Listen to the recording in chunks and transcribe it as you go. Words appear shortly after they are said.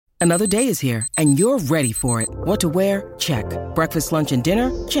Another day is here, and you're ready for it. What to wear? Check. Breakfast, lunch, and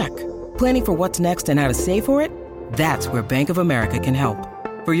dinner? Check. Planning for what's next and how to save for it? That's where Bank of America can help.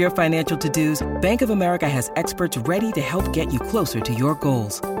 For your financial to-dos, Bank of America has experts ready to help get you closer to your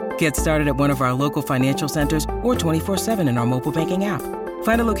goals. Get started at one of our local financial centers or 24/7 in our mobile banking app.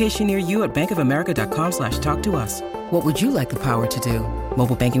 Find a location near you at bankofamerica.com/talktous. What would you like the power to do?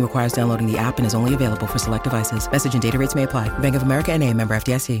 Mobile banking requires downloading the app and is only available for select devices. Message and data rates may apply. Bank of America N.A., member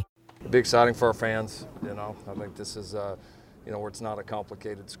FDIC. It'll be exciting for our fans. I think this is, where it's not a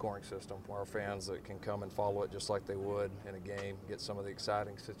complicated scoring system for our fans that can come and follow it just like they would in a game, get some of the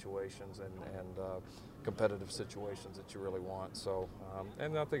exciting situations and competitive situations that you really want. So,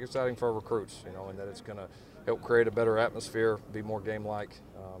 and I think exciting for our recruits, and that it's going to help create a better atmosphere, be more game-like.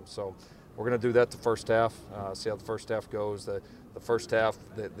 So we're going to do that the first half, see how the first half goes. The first half,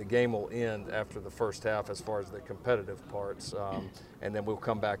 the game will end after the first half as far as the competitive parts, and then we'll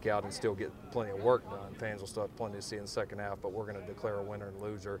come back out and still get plenty of work done. Fans will still have plenty to see in the second half, but we're going to declare a winner and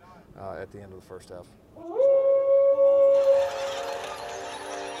loser at the end of the first half.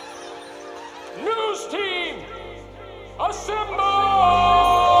 News team, assemble!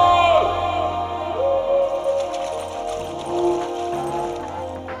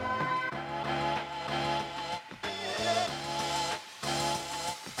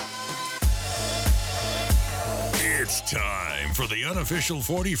 It's time for the unofficial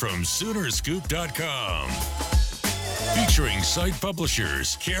 40 from Soonerscoop.com. Featuring site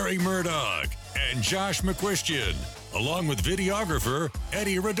publishers Carrie Murdoch and Josh McQuistion, along with videographer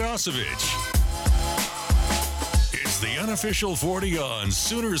Eddie Radosevich. It's the unofficial 40 on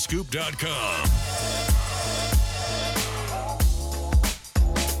Soonerscoop.com.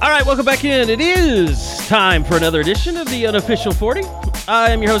 All right, welcome back in. It is time for another edition of the unofficial 40.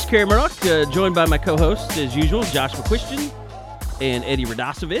 I am your host, Carrie Murdoch, joined by my co-host, as usual, Josh McQuistion and Eddie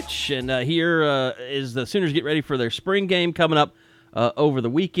Radosevich. And here is the Sooners get ready for their spring game coming up over the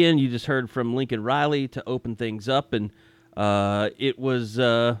weekend. You just heard from Lincoln Riley to open things up, and it was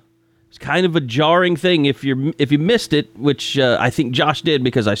kind of a jarring thing if you missed it, which I think Josh did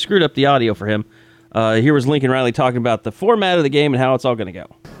because I screwed up the audio for him. Here was Lincoln Riley talking about the format of the game and how it's all going to go.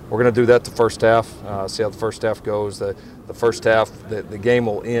 We're going to do that the first half, see how the first half goes. The first half, the game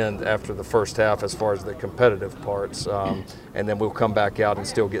will end after the first half as far as the competitive parts, and then we'll come back out and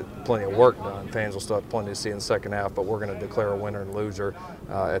still get plenty of work done. Fans will still have plenty to see in the second half, but we're going to declare a winner and loser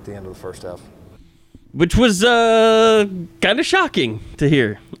at the end of the first half. Which was kind of shocking to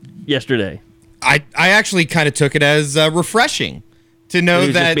hear yesterday. I actually kind of took it as refreshing to know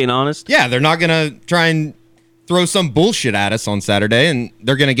that, just being honest? Yeah, they're not going to try and throw some bullshit at us on Saturday, and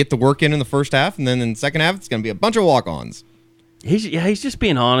they're going to get the work in the first half, and then in the second half, it's going to be a bunch of walk-ons. He's just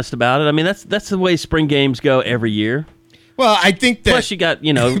being honest about it. I mean, that's the way spring games go every year. Well, I think that... Plus, you got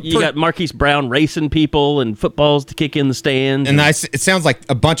got Marquise Brown racing people and footballs to kick in the stands. And it sounds like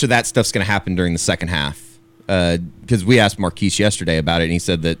a bunch of that stuff's going to happen during the second half, because we asked Marquise yesterday about it, and he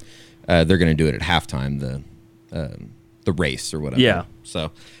said that they're going to do it at halftime, the race or whatever. Yeah.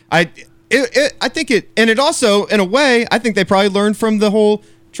 So I think it, and it also, in a way, I think they probably learned from the whole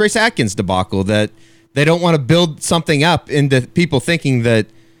Trace Atkins debacle that they don't want to build something up into people thinking that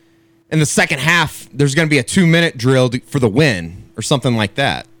in the second half there's going to be a 2-minute drill for the win or something like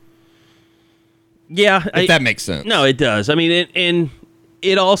that. Yeah. If that makes sense. No, it does. I mean, and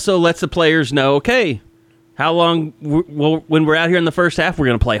it also lets the players know, okay, how long, when we're out here in the first half, we're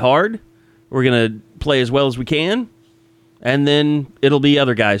going to play hard. We're going to play as well as we can. And then it'll be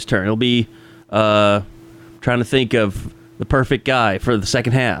other guys' turn. It'll be trying to think of the perfect guy for the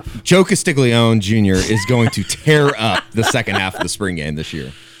second half. Joe Castiglione Jr. is going to tear up the second half of the spring game this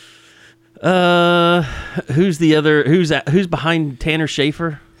year. Who's the other? Who's behind Tanner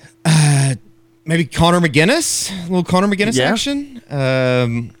Schaefer? Maybe Connor McGinnis. A little Connor McGinnis action.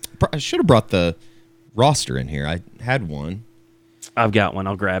 I should have brought the roster in here. I had one. I've got one.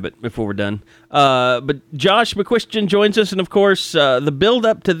 I'll grab it before we're done. But Josh McQuistion joins us, and of course, the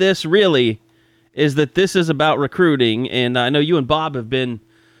build-up to this really is that this is about recruiting, and I know you and Bob have been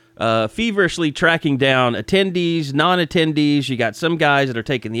feverishly tracking down attendees, non-attendees. You got some guys that are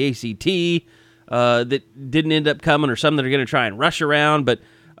taking the ACT that didn't end up coming, or some that are going to try and rush around. But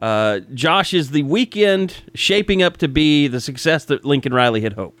Josh, is the weekend shaping up to be the success that Lincoln Riley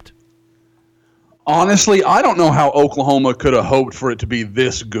had hoped? Honestly, I don't know how Oklahoma could have hoped for it to be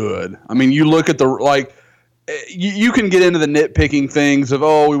this good. I mean, you look at you can get into the nitpicking things of,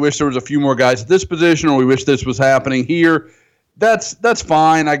 we wish there was a few more guys at this position, or we wish this was happening here. That's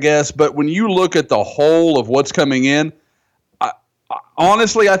fine, I guess. But when you look at the whole of what's coming in,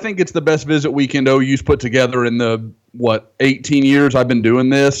 honestly, I think it's the best visit weekend OU's put together in the 18 years I've been doing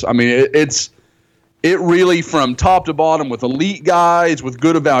this. I mean, it really from top to bottom with elite guys, with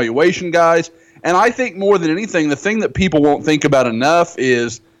good evaluation guys. And I think more than anything, the thing that people won't think about enough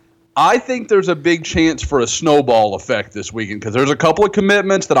is I think there's a big chance for a snowball effect this weekend because there's a couple of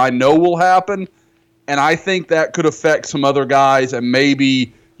commitments that I know will happen. And I think that could affect some other guys, and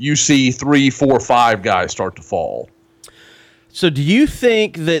maybe you see 3, 4, 5 guys start to fall. So do you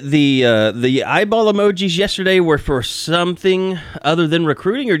think that the eyeball emojis yesterday were for something other than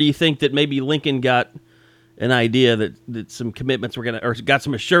recruiting, or do you think that maybe Lincoln got an idea that some commitments were or got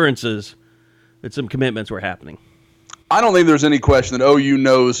some assurances that some commitments were happening? I don't think there's any question that OU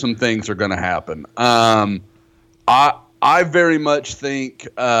knows some things are going to happen. I very much think,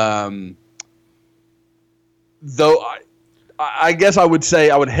 though I guess I would say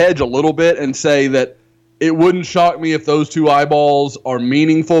I would hedge a little bit and say that it wouldn't shock me if those 2 eyeballs are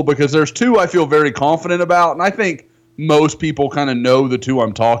meaningful because there's 2 I feel very confident about, and I think most people kind of know the 2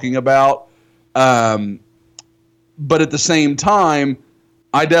 I'm talking about. But at the same time,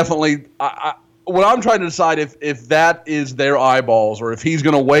 I definitely what I'm trying to decide if that is their eyeballs or if he's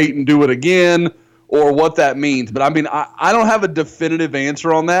going to wait and do it again or what that means. But I mean, I don't have a definitive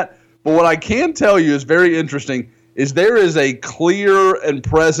answer on that. But what I can tell you is very interesting is there is a clear and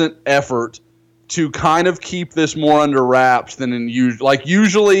present effort to kind of keep this more under wraps than in usual. Like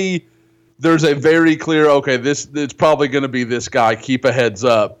usually there's a very clear, okay, it's probably going to be this guy, keep a heads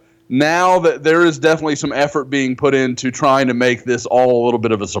up. Now that there is definitely some effort being put into trying to make this all a little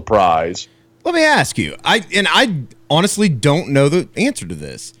bit of a surprise. Let me ask you, I honestly don't know the answer to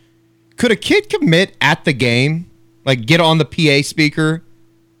this. Could a kid commit at the game, like get on the PA speaker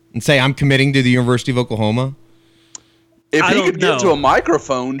and say, I'm committing to the University of Oklahoma? If he could get to a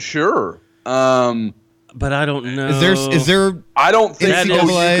microphone, sure. But I don't know. Is there? I don't think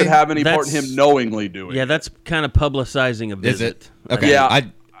OU could have any part in him knowingly doing it. Yeah, that's kind of publicizing a visit. Is it? Okay. Yeah.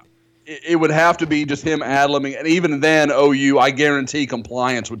 It would have to be just him ad-libbing, and even then, OU, I guarantee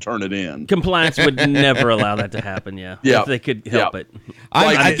compliance would turn it in. Compliance would never allow that to happen, if they could help it.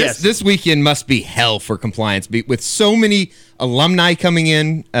 I guess this weekend must be hell for compliance, with so many alumni coming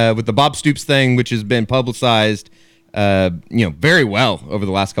in with the Bob Stoops thing, which has been publicized very well over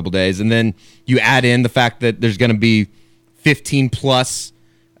the last couple of days, and then you add in the fact that there's going to be 15 plus,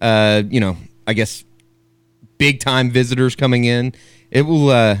 I guess, big-time visitors coming in. It will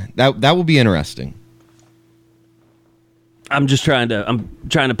that will be interesting. I'm trying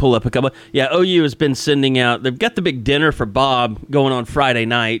to pull up a couple. Yeah, OU has been sending out. They've got the big dinner for Bob going on Friday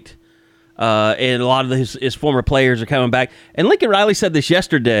night, and a lot of his former players are coming back. And Lincoln Riley said this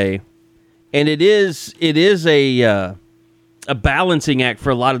yesterday, and it is a balancing act for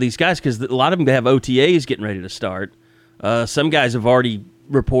a lot of these guys because a lot of them have OTAs getting ready to start. Some guys have already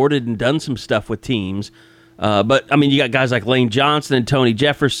reported and done some stuff with teams. But, I mean, you got guys like Lane Johnson and Tony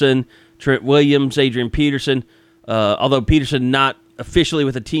Jefferson, Trent Williams, Adrian Peterson. Although Peterson not officially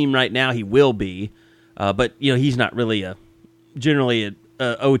with a team right now, he will be. But, he's not really generally an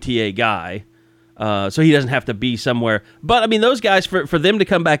OTA guy. So he doesn't have to be somewhere. But, I mean, those guys, for them to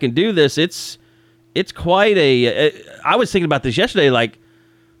come back and do this, it's quite I was thinking about this yesterday, like,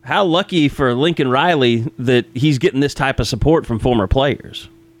 how lucky for Lincoln Riley that he's getting this type of support from former players.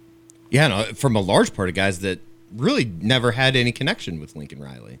 Yeah, no, from a large part of guys that really never had any connection with Lincoln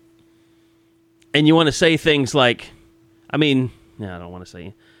Riley. And you want to say things like, I don't want to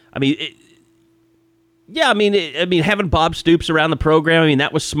say. Having Bob Stoops around the program,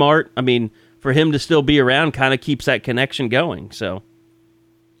 that was smart. For him to still be around kind of keeps that connection going. So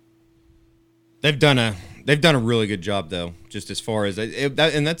they've done a really good job though, just as far as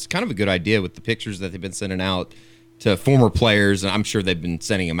and that's kind of a good idea with the pictures that they've been sending out to former players, and I'm sure they've been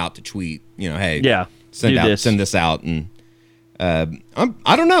sending them out to tweet, hey, send this out, and I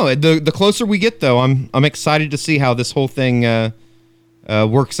don't know. The closer we get, though, I'm excited to see how this whole thing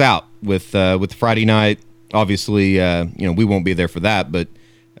works out with Friday night. Obviously, we won't be there for that, but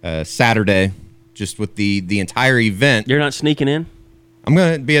Saturday, just with the entire event. You're not sneaking in? I'm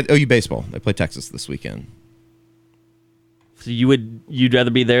going to be at OU baseball. They play Texas this weekend. So you'd rather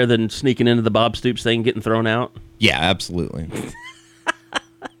be there than sneaking into the Bob Stoops thing, getting thrown out? Yeah, absolutely.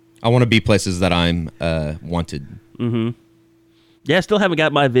 I want to be places that I'm wanted. Mm-hmm. Yeah, I still haven't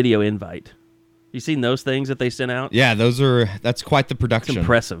got my video invite. You seen those things that they sent out? Yeah, that's quite the production. It's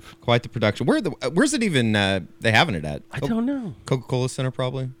impressive. Quite the production. Where's it even they having it at? I don't know. Coca-Cola Center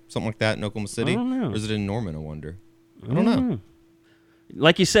probably? Something like that in Oklahoma City? I don't know. Or is it in Norman, I wonder? I don't know.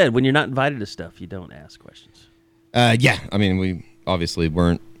 Like you said, when you're not invited to stuff, you don't ask questions. Yeah, we obviously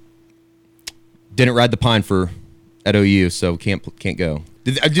didn't ride the pine at OU, so can't go.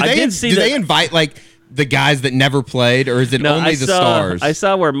 Do they invite the guys that never played, or is it only the stars? I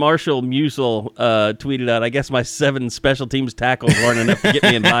saw where Marshall Musel tweeted out, I guess my 7 special teams tackles weren't enough to get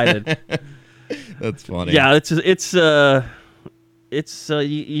me invited. That's funny. Yeah,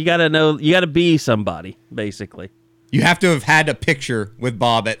 you got to know, you got to be somebody, basically. You have to have had a picture with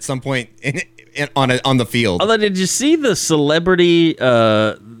Bob at some point on the field. Although, did you see the celebrity,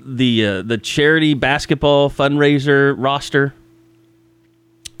 the charity basketball fundraiser roster?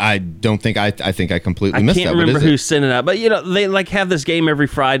 I don't think I think I completely missed that. I can't remember who sent it out, but they like have this game every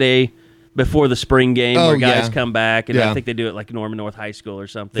Friday before the spring game where guys come back, and I think they do it like Norman North High School or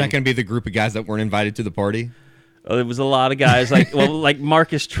something. Is that going to be the group of guys that weren't invited to the party? Oh, there was a lot of guys like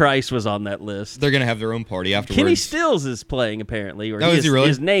Marcus Trice was on that list. They're going to have their own party afterwards. Kenny Stills is playing apparently, or is he really?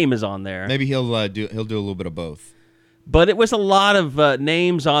 His name is on there. Maybe he'll do a little bit of both. But it was a lot of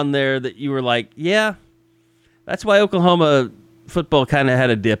names on there that you were like, yeah, that's why Oklahoma football kind of had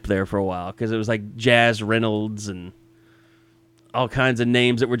a dip there for a while, because it was like Jazz Reynolds and all kinds of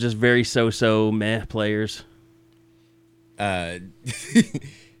names that were just very so-so meh players. I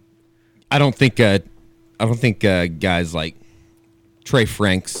don't think guys like Trey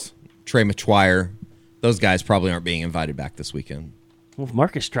Franks, Trey McGuire, those guys probably aren't being invited back this weekend. Well, if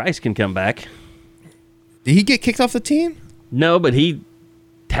Marcus Trice can come back. Did he get kicked off the team? No, but he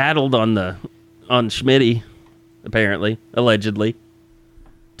tattled on Schmitty, apparently, allegedly,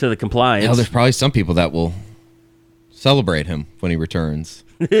 to the compliance. Hell, there's probably some people that will celebrate him when he returns.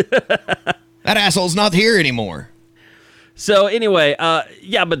 That asshole's not here anymore. So anyway,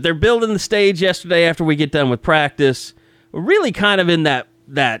 but they're building the stage yesterday after we get done with practice. We're really kind of in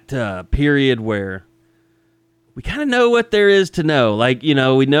that period where we kind of know what there is to know. Like, we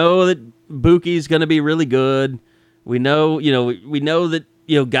know that Buki's going to be really good. We know that,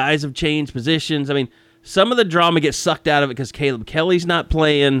 guys have changed positions. I mean, some of the drama gets sucked out of it because Caleb Kelly's not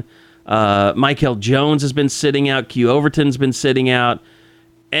playing. Michael Jones has been sitting out. Q Overton's been sitting out.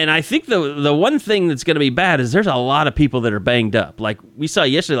 And I think the one thing that's going to be bad is there's a lot of people that are banged up. Like we saw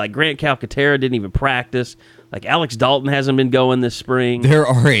yesterday, like Grant Calcaterra didn't even practice. Like Alex Dalton hasn't been going this spring. There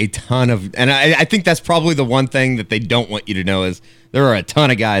are a ton of, and I think that's probably the one thing that they don't want you to know is there are a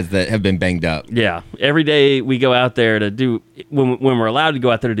ton of guys that have been banged up. Yeah. Every day we go out there to do, when we're allowed to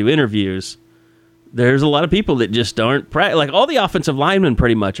go out there to do interviews, there's a lot of people that just aren't like all the offensive linemen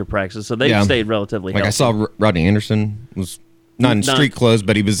pretty much are practicing, so they've stayed relatively healthy. I saw Rodney Anderson was not in street clothes,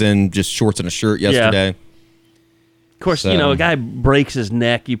 but he was in just shorts and a shirt yesterday. Yeah. Of course, a guy breaks his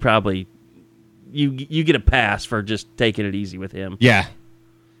neck, you probably you get a pass for just taking it easy with him. Yeah.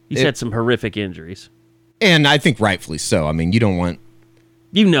 He's had some horrific injuries. And I think rightfully so. I mean, you don't want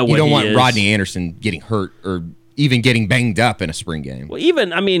Rodney Anderson getting hurt or even getting banged up in a spring game. Well,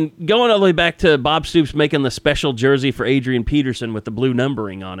 going all the way back to Bob Stoops making the special jersey for Adrian Peterson with the blue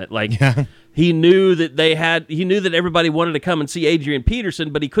numbering on it. Like, he knew that he knew that everybody wanted to come and see Adrian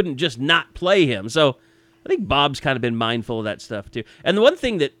Peterson, but he couldn't just not play him. So I think Bob's kind of been mindful of that stuff too. And the one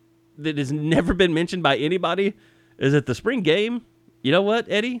thing that has never been mentioned by anybody is that the spring game, you know what,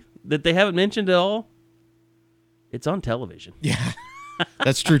 Eddie, that they haven't mentioned at all? It's on television. Yeah,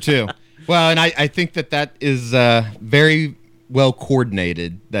 that's true too. Well, and I think that is very well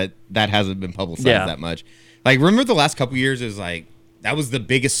coordinated that hasn't been publicized that much. Like, remember the last couple years, it was like, that was the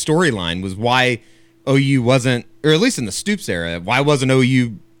biggest storyline was why OU wasn't, or at least in the Stoops era, why wasn't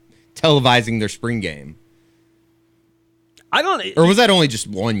OU televising their spring game? Or was that only just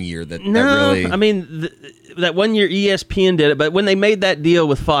 1 year that really? I mean, that 1 year ESPN did it, but when they made that deal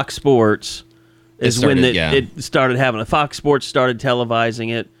with Fox Sports it started having Fox Sports started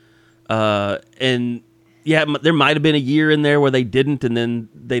televising it. And there might have been a year in there where they didn't, and then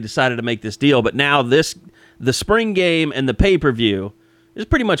they decided to make this deal. But now the spring game and the pay-per-view is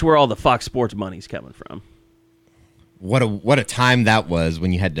pretty much where all the Fox Sports money's coming from. What a time that was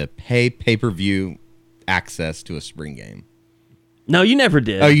when you had to pay pay-per-view access to a spring game. No, you never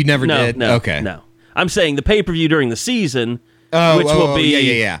did. Oh, you never did? No, okay. No. I'm saying the pay-per-view during the season, which will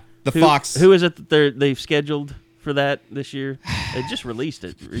be... Yeah. Fox... Who is it that they've scheduled for that this year? They just released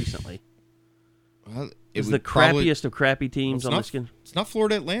it recently. Well, it's the crappiest of crappy teams on the skin. It's not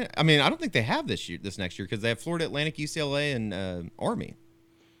Florida Atlantic. I mean, I don't think they have this next year because they have Florida Atlantic, UCLA, and Army.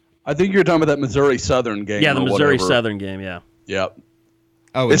 I think you're talking about that Missouri Southern game. Yeah, the Missouri Southern game. Yeah. Yep.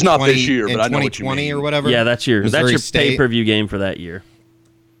 Oh, it's not this year, but I know what you mean. 2020 or whatever. Yeah, that's your State. pay-per-view game for that year.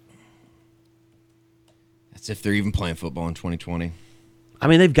 That's if they're even playing football in 2020. I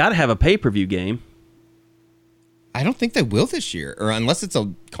mean, they've got to have a pay-per-view game. I don't think they will this year, or unless it's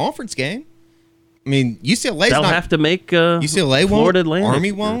a conference game. I mean, They'll have to make UCLA Florida won't. Atlantic.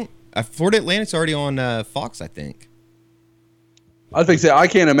 Army won't. Florida Atlantic's already on Fox, I think. I think I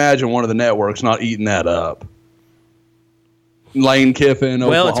can't imagine one of the networks not eating that up. Lane Kiffin,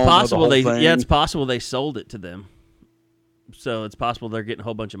 well, Oklahoma, it's possible thing. it's possible they sold it to them. So it's possible they're getting a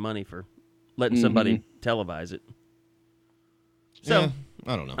whole bunch of money for letting somebody televise it. So Yeah,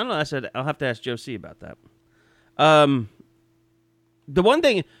 I don't know. I said I'll have to ask Joe C about that. The one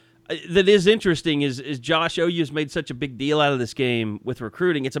thing that is interesting is Josh, OU's made such a big deal out of this game with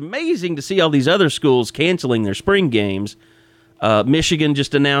recruiting. It's amazing to see all these other schools canceling their spring games. Michigan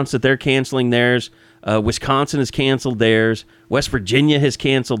just announced that they're canceling theirs. Wisconsin has canceled theirs. West Virginia has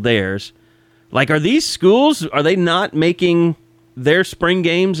canceled theirs. Like, are these schools, are they not making their spring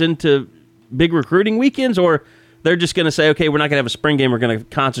games into big recruiting weekends, or they're just going to say, okay, we're not going to have a spring game, we're going to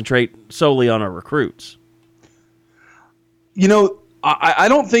concentrate solely on our recruits? You know, I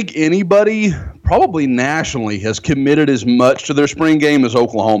don't think anybody, probably nationally, has committed as much to their spring game as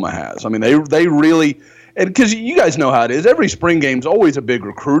Oklahoma has. I mean, they really, and because you guys know how it is, every spring game is always a big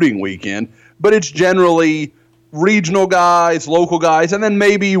recruiting weekend, but it's generally regional guys, local guys, and then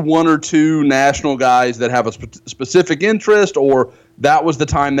maybe one or two national guys that have a specific interest, or that was the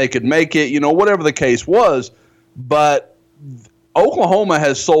time they could make it, whatever the case was. But Oklahoma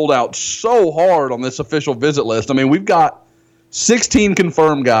has sold out so hard on this official visit list. I mean, we've got 16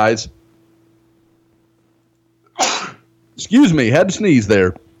 confirmed guys. Excuse me, had to sneeze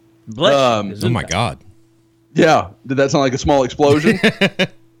there. Oh my God. Yeah, did that sound like a small explosion?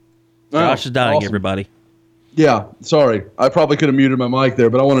 Josh is dying, awesome. Everybody. Yeah, sorry. I probably could have muted my mic there,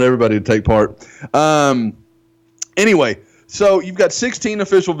 but I wanted everybody to take part. Anyway, so you've got 16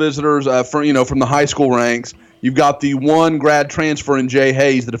 official visitors from the high school ranks. You've got the one grad transfer in Jay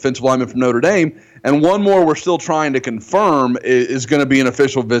Hayes, the defensive lineman from Notre Dame, and one more we're still trying to confirm is going to be an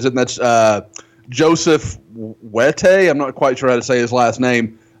official visit, and that's Joseph Wete. I'm not quite sure how to say his last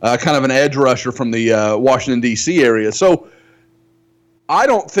name. Kind of an edge rusher from the Washington, D.C. area. So I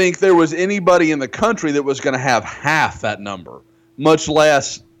don't think there was anybody in the country that was going to have half that number, much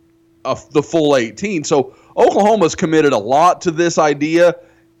less the full 18. So Oklahoma's committed a lot to this idea,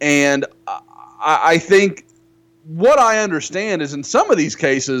 and I think what I understand is in some of these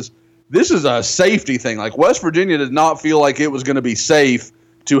cases, this is a safety thing. Like West Virginia did not feel like it was going to be safe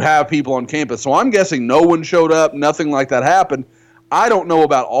to have people on campus. So I'm guessing no one showed up, nothing like that happened. I don't know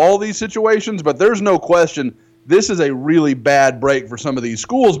about all these situations, but there's no question this is a really bad break for some of these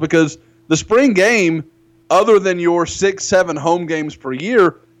schools because the spring game, other than your 6-7 home games per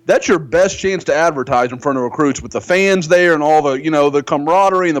year, that's your best chance to advertise in front of recruits with the fans there and all the, the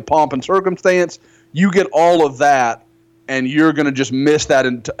camaraderie and the pomp and circumstance. You get all of that, and you're going to just miss that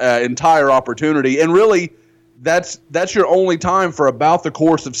entire opportunity. And really, that's your only time for about the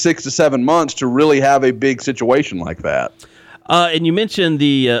course of 6 to 7 months to really have a big situation like that. And you mentioned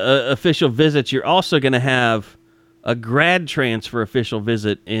the official visits. You're also going to have a grad transfer official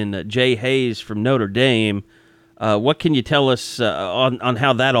visit in Jay Hayes from Notre Dame. What can you tell us on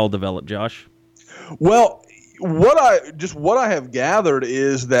how that all developed, Josh? Well, what I have gathered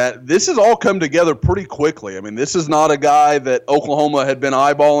is that this has all come together pretty quickly. I mean, this is not a guy that Oklahoma had been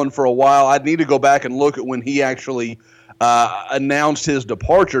eyeballing for a while. I'd need to go back and look at when he actually announced his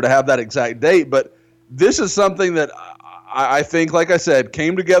departure to have that exact date. But this is something that I think, like I said,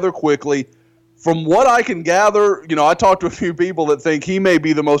 came together quickly. From what I can gather, I talked to a few people that think he may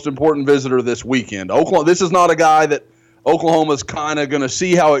be the most important visitor this weekend. This is not a guy that Oklahoma's kind of going to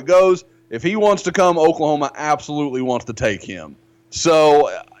see how it goes. If he wants to come, Oklahoma absolutely wants to take him.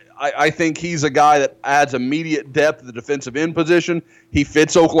 So I think he's a guy that adds immediate depth to the defensive end position. He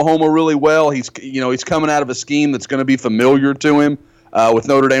fits Oklahoma really well. He's coming out of a scheme that's going to be familiar to him with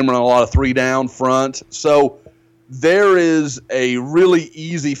Notre Dame running a lot of 3-down front. So there is a really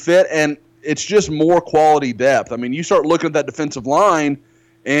easy fit, and it's just more quality depth. I mean, you start looking at that defensive line,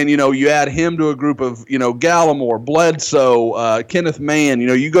 and, you add him to a group of, Gallimore, Bledsoe, Kenneth Mann.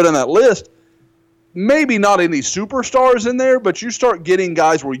 You go down that list, maybe not any superstars in there, but you start getting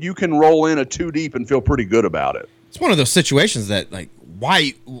guys where you can roll in a 2 deep and feel pretty good about it. It's one of those situations that,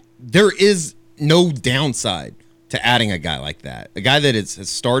 why there is no downside to adding a guy like that. A guy that has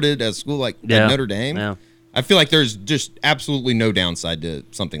started at a school like Notre Dame. Yeah. I feel like there's just absolutely no downside to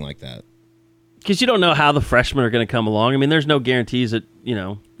something like that. Because you don't know how the freshmen are going to come along. I mean, there's no guarantees that,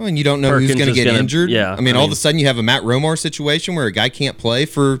 Well, and you don't know who's going to get injured. Yeah. I mean, all of a sudden you have a Matt Romar situation where a guy can't play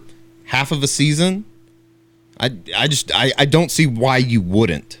for half of a season. I don't see why you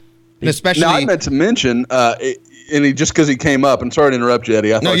wouldn't. And especially, now, I meant to mention, just because he came up, and sorry to interrupt you,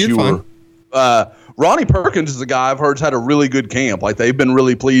 Eddie. I thought you were. Ronnie Perkins is a guy I've heard's had a really good camp. Like, they've been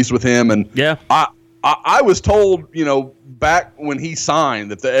really pleased with him. And yeah. I was told, back when he signed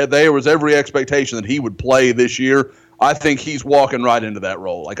that there was every expectation that he would play this year. I think he's walking right into that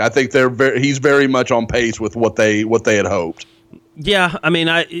role. Like I think he's very much on pace with what they had hoped. Yeah, I mean,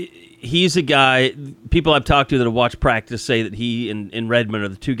 he's a guy. People I've talked to that have watched practice say that he and Redmond are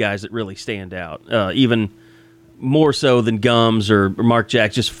the two guys that really stand out, even more so than Gums or Mark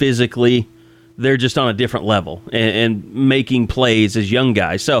Jack. Just physically, they're just on a different level and making plays as young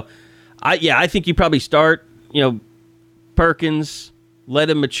guys. So, I think you probably start, Perkins, let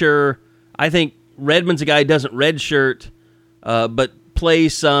him mature. I think Redmond's a guy who doesn't redshirt, but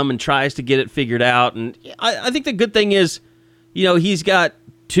plays some and tries to get it figured out. And I think the good thing is, he's got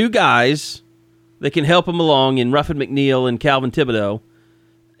two guys that can help him along in Ruffin McNeil and Calvin Thibodeau,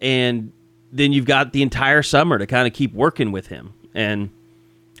 and then you've got the entire summer to kind of keep working with him. And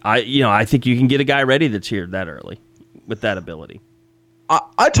I think you can get a guy ready that's here that early with that ability.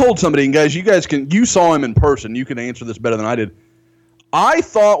 I told somebody, and guys, you saw him in person. You can answer this better than I did. I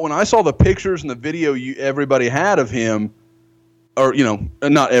thought when I saw the pictures and the video everybody had of him, or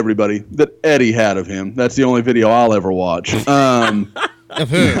not everybody, that Eddie had of him. That's the only video I'll ever watch. Of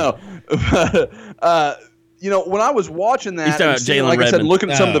who? No, when I was watching that, and seeing, like I said, Redmond. looking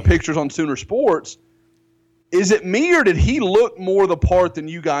at some of the pictures on Sooner Sports, is it me or did he look more the part than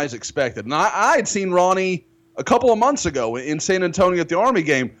you guys expected? And I had seen Ronnie a couple of months ago in San Antonio at the Army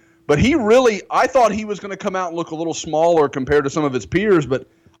game. But I thought he was going to come out and look a little smaller compared to some of his peers, but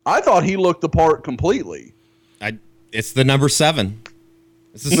I thought he looked the part completely. It's the number 7.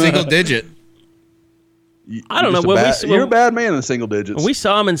 It's a single digit. I don't know. You're a bad man in the single digits. When we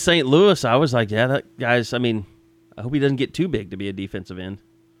saw him in St. Louis, I was like, yeah, that guy's, I hope he doesn't get too big to be a defensive end.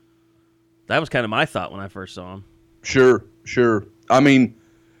 That was kind of my thought when I first saw him. Sure.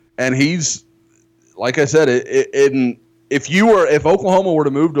 And he's, like I said, if Oklahoma were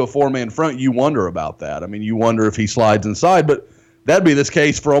to move to a 4-man front, you wonder about that. You wonder if he slides inside, but that'd be this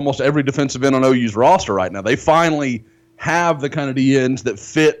case for almost every defensive end on OU's roster right now. They finally have the kind of D-ends that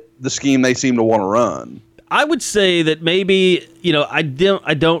fit the scheme they seem to want to run. I would say that maybe, I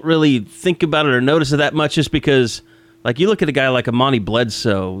don't really think about it or notice it that much just because, like, you look at a guy like Amani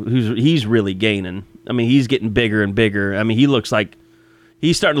Bledsoe, he's really gaining. He's getting bigger and bigger. He looks like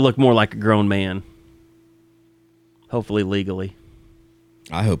he's starting to look more like a grown man. Hopefully legally.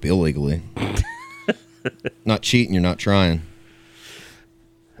 I hope illegally. Not cheating, you're not trying.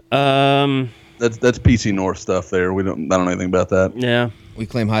 That's PC North stuff there. I don't know anything about that. Yeah. We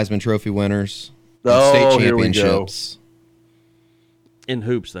claim Heisman Trophy winners. Oh, state here we go. championships. In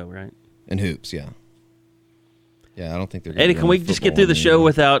hoops, though, right? In hoops, yeah. Yeah, I don't think they're. Eddie, can we just get through the show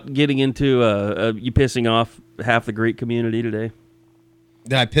without getting into you pissing off half the Greek community today?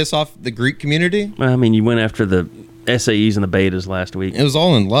 Did I piss off the Greek community? You went after the SAEs and the betas last week. It was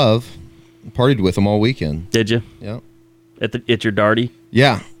all in love. Partied with them all weekend. Did you? Yeah. At your Darty?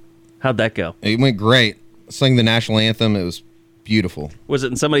 Yeah. How'd that go? It went great. Sang the national anthem. It was beautiful. Was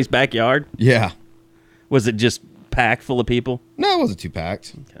it in somebody's backyard? Yeah. Was it just packed full of people? No, it wasn't too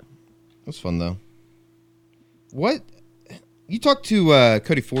packed. Okay. It was fun, though. What? You talked to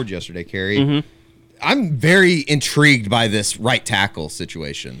Cody Ford yesterday, Carrie. Mm-hmm. I'm very intrigued by this right tackle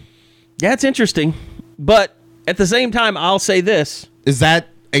situation. Yeah, it's interesting. But at the same time, I'll say this. Is that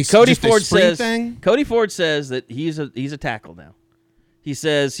Cody Ford spring says thing? Cody Ford says that he's a tackle now. He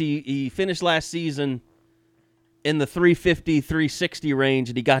says he finished last season in the 350, 360 range,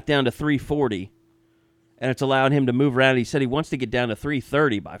 and he got down to 340, and it's allowed him to move around. He said he wants to get down to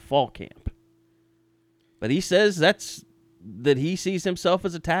 330 by fall camp. But he says that he sees himself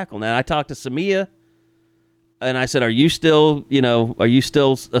as a tackle. Now, I talked to Samia, and I said, are you still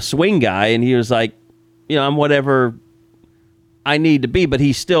a swing guy? And he was like, I'm whatever I need to be, but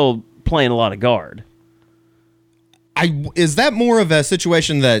he's still playing a lot of guard. Is that more of a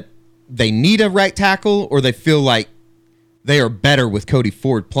situation that they need a right tackle, or they feel like they are better with Cody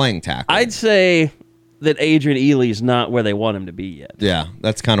Ford playing tackle? I'd say that Adrian Ely is not where they want him to be yet. Yeah,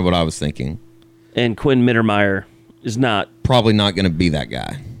 that's kind of what I was thinking. And Quinn Mittermeier is not. Probably not going to be that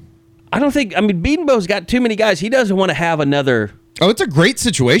guy. I don't think. Bedenbaugh's got too many guys. He doesn't want to have another. Oh, it's a great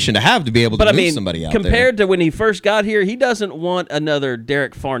situation to have to be able to move somebody out compared there. to when he first got here, he doesn't want another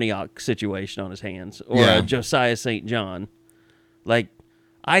Derek Farniok situation on his hands or a Josiah St. John. Like,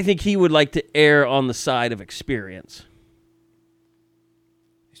 I think he would like to err on the side of experience.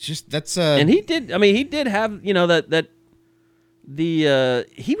 It's just that's and he did. He did have he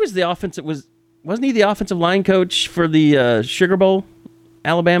was the offensive wasn't he the offensive line coach for the Sugar Bowl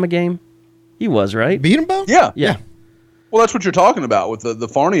Alabama game? He was, right? Bedenbaugh? Yeah. Well, that's what you're talking about with the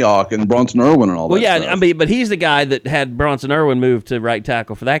Farniok and Bronson Irwin and all that stuff. But he's the guy that had Bronson Irwin move to right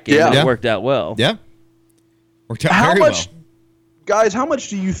tackle for that game. Yeah. And it worked out well. Yeah. Worked out very well. Guys, how much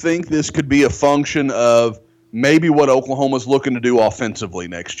do you think this could be a function of maybe what Oklahoma's looking to do offensively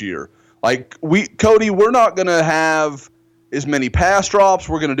next year. Like, Cody, we're not going to have as many pass drops.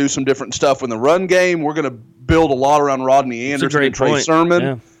 We're going to do some different stuff in the run game. We're going to build a lot around Rodney Anderson and Trey Sermon.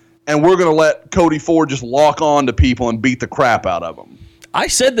 Yeah. And we're going to let Cody Ford just lock on to people and beat the crap out of them. I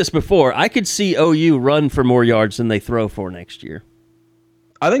said this before. I could see OU run for more yards than they throw for next year.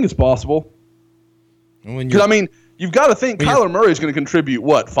 I think it's possible. Because, I mean, you've got to think Kyler Murray is going to contribute,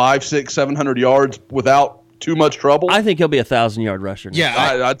 500, 600, 700 yards without too much trouble? I think he'll be a 1,000-yard rusher.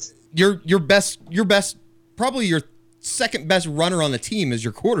 Yeah. Your best, probably your second best runner on the team is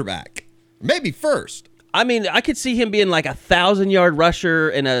your quarterback. Maybe first. I mean, I could see him being like a 1,000-yard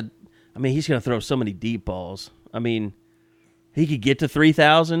rusher he's going to throw so many deep balls. I mean, he could get to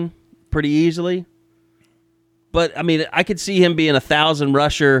 3,000 pretty easily. But, I mean, I could see him being a 1,000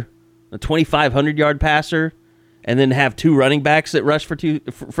 rusher, a 2,500-yard passer, and then have two running backs that rush for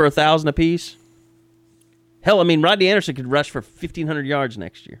 1,000 apiece. Hell, I mean, Rodney Anderson could rush for 1,500 yards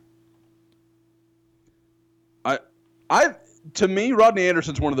next year. To me, Rodney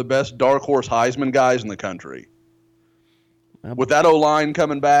Anderson's one of the best dark horse Heisman guys in the country. With that O-line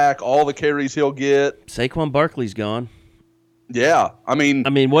coming back, all the carries he'll get. Saquon Barkley's gone. Yeah. I mean,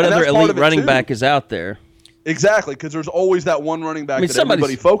 what other elite running back is out there? Exactly, because there's always that one running back that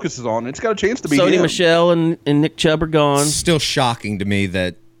everybody focuses on. It's got a chance to be Sony him. Michel and Nick Chubb are gone. Still shocking to me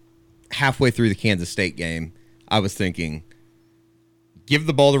that halfway through the Kansas State game, I was thinking, give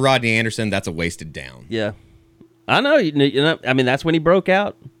the ball to Rodney Anderson, that's a wasted down. Yeah. I know. I mean, that's when he broke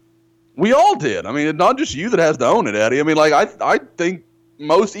out. We all did. I mean, it's not just you that has to own it, Eddie. I mean, like I think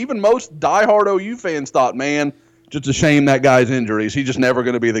most diehard OU fans thought, man, just a shame that guy's injuries. He's just never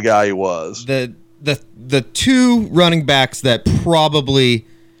going to be the guy he was. The two running backs that probably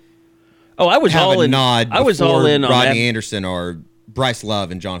I was have all a in. nod. I was all in on Rodney Anderson are Bryce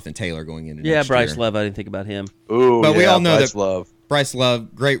Love and Jonathan Taylor going into next Bryce year. Love. I didn't think about him. Ooh, but we all know Bryce that Love. Bryce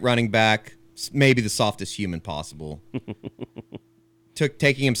Love, great running back, maybe the softest human possible.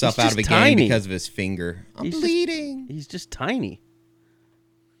 Taking himself out of a game because of his finger. I'm bleeding. He's just tiny.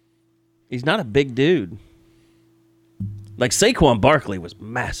 He's not a big dude. Like Saquon Barkley was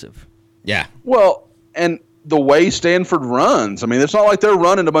massive. Yeah. Well, and the way Stanford runs, I mean, it's not like they're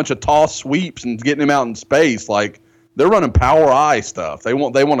running a bunch of toss sweeps and getting him out in space. Like, they're running power eye stuff. They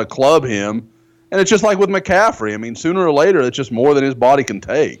want to club him. And it's just like with McCaffrey. I mean, sooner or later, it's just more than his body can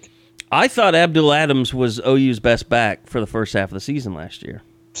take. I thought Abdul Adams was OU's best back for the first half of the season last year.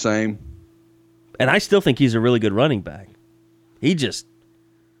 Same. And I still think he's a really good running back. I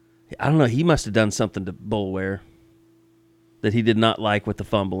don't know, he must have done something to Boulware that he did not like with the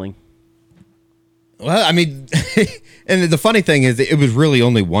fumbling. Well, I mean, and the funny thing is, it was really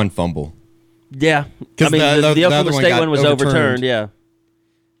only one fumble. Yeah. I mean, the Oklahoma State one was overturned, yeah.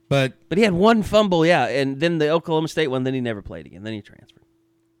 But he had one fumble, yeah, and then the Oklahoma State one, then he never played again. Then he transferred.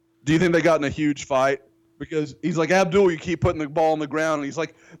 Do you think they got in a huge fight? Because he's like, Abdul, you keep putting the ball on the ground. And he's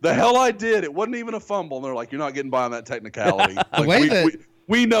like, the hell I did. It wasn't even a fumble. And they're like, you're not getting by on that technicality.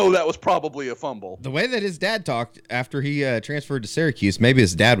 We know that was probably a fumble. The way that his dad talked after he transferred to Syracuse, maybe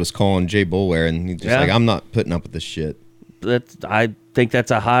his dad was calling Jay Boulware, and he's just like, I'm not putting up with this shit. I think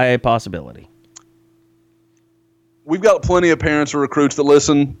that's a high possibility. We've got plenty of parents or recruits that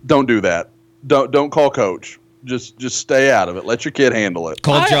listen. Don't do that. Don't call coach. Just stay out of it. Let your kid handle it.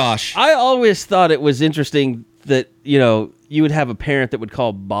 Call Josh. I always thought it was interesting that, you would have a parent that would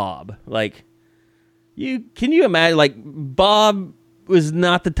call Bob. Like, can you imagine, like, Bob was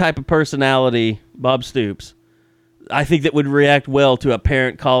not the type of personality, Bob Stoops, I think, that would react well to a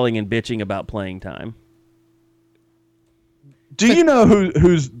parent calling and bitching about playing time. Do you know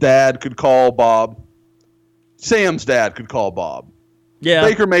whose dad could call Bob? Sam's dad could call Bob. Yeah.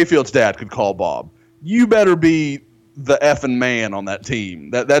 Baker Mayfield's dad could call Bob. You better be the effing man on that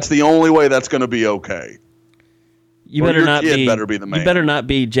team. That's the only way that's going to be okay. You better not be. Better be the man. You better not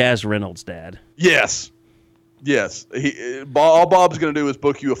be Jazz Reynolds' dad. Yes. All Bob's going to do is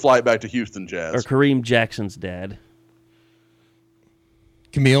book you a flight back to Houston, Jazz. Or Kareem Jackson's dad.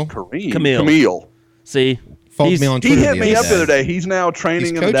 Camille. Camille. See, Followed me on Twitter. He hit me up the other day. He's now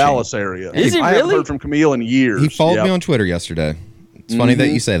training in the Dallas area. Is he I really? haven't heard from Camille in years. He followed me on Twitter yesterday. It's funny that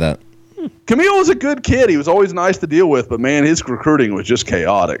you say that. Camille was a good kid. He was always nice to deal with, but man, his recruiting was just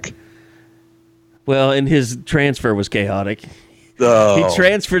chaotic. Well, and his transfer was chaotic. Oh. He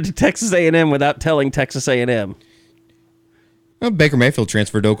transferred to Texas A&M without telling Texas A&M. Well, Baker Mayfield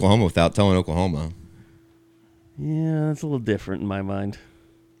transferred to Oklahoma without telling Oklahoma. Yeah, that's a little different in my mind.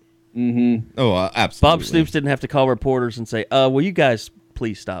 Mm-hmm. Oh, absolutely. Bob Stoops didn't have to call reporters and say, will you guys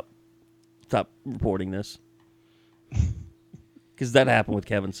please stop reporting this? Because that happened with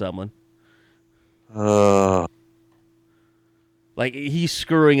Kevin Sumlin. Like, he's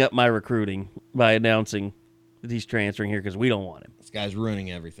screwing up my recruiting by announcing that he's transferring here because we don't want him. This guy's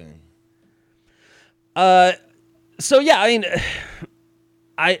ruining everything. So, yeah, I mean,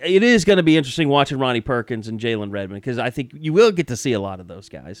 it is going to be interesting watching Ronnie Perkins and Jalen Redmond because I think you will get to see a lot of those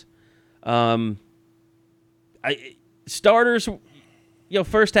guys. Starters,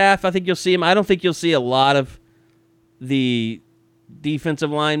 first half, I think you'll see them. I don't think you'll see a lot of the defensive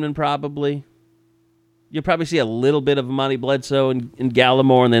linemen probably. You'll probably see a little bit of Monty Bledsoe and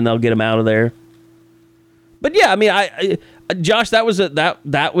Gallimore, and then they'll get him out of there. But yeah, I mean, Josh, that was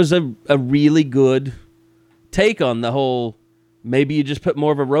a really good take on the whole. Maybe you just put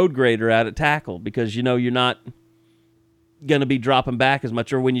more of a road grader out at tackle because you're not going to be dropping back as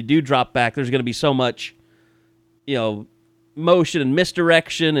much, or when you do drop back, there's going to be so much, motion and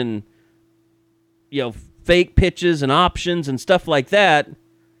misdirection and fake pitches and options and stuff like that.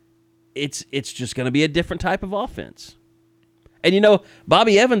 It's just going to be a different type of offense. And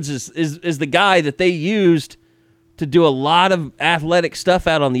Bobby Evans is the guy that they used to do a lot of athletic stuff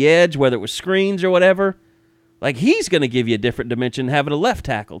out on the edge, whether it was screens or whatever. Like, he's going to give you a different dimension having a left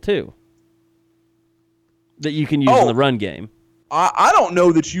tackle too that you can use in the run game. I don't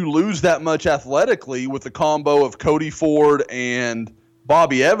know that you lose that much athletically with the combo of Cody Ford and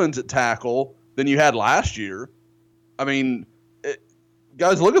Bobby Evans at tackle than you had last year. I mean,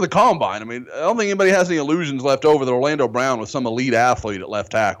 guys, look at the combine. I mean, I don't think anybody has any illusions left over that Orlando Brown was some elite athlete at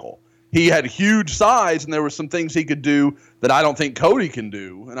left tackle. He had huge size, and there were some things he could do that I don't think Cody can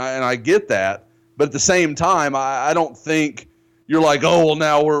do, and I get that. But at the same time, I don't think you're like, oh, well,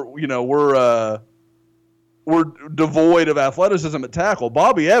 now we're devoid of athleticism at tackle.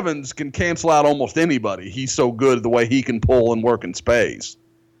 Bobby Evans can cancel out almost anybody. He's so good at the way he can pull and work in space.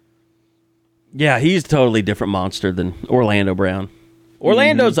 Yeah, he's a totally different monster than Orlando Brown.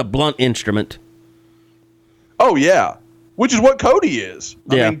 Orlando's a blunt instrument. Oh, yeah. Which is what Cody is.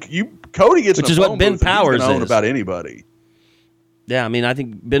 I mean, Cody gets which is what Ben Powers is about anybody. Yeah, I mean, I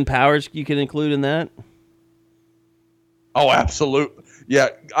think Ben Powers you can include in that. Oh, absolutely. Yeah,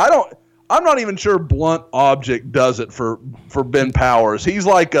 I'm not even sure Blunt Object does it for Ben Powers. He's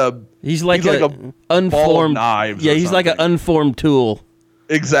like a unformed knives. Yeah, he's like an unformed tool.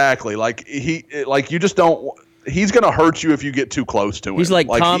 Exactly. You just don't. He's going to hurt you if you get too close to him. He's like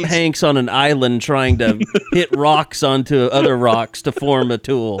Tom Hanks on an island trying to hit rocks onto other rocks to form a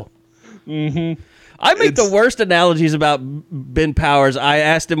tool. Mm-hmm. I make the worst analogies about Ben Powers. I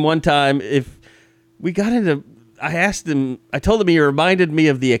asked him one time if we got into. I told him he reminded me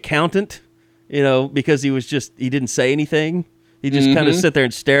of the accountant, because he didn't say anything. He just kind of sit there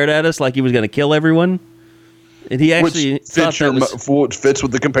and stared at us like he was going to kill everyone. And he actually which fits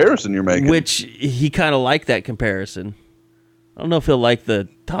with the comparison you're making. Which he kind of liked that comparison. I don't know if he'll like the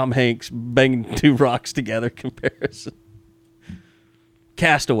Tom Hanks banging two rocks together comparison.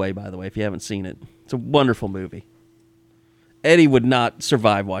 Castaway, by the way, if you haven't seen it. It's a wonderful movie. Eddie would not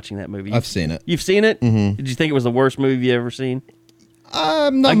survive watching that movie. I've seen it. You've seen it? Mm-hmm. Did you think it was the worst movie you ever seen?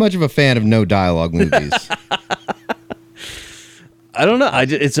 I'm not much of a fan of no dialogue movies. I don't know.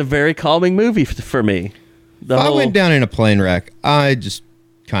 It's a very calming movie for me. If I went down in a plane wreck, I just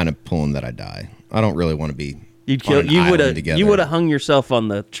kind of pulling that I die. I don't really want to be. You would have hung yourself on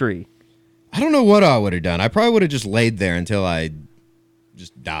the tree. I don't know what I would have done. I probably would have just laid there until I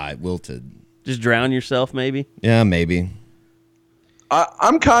just died, wilted. Just drown yourself, maybe? Yeah, maybe.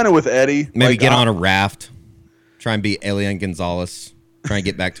 I'm kind of with Eddie. Maybe get on a raft. Try and be Elian Gonzalez. Try and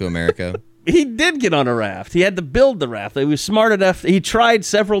get back to America. He did get on a raft. He had to build the raft. He was smart enough. He tried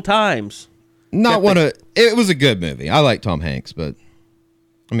several times. It was a good movie. I like Tom Hanks, but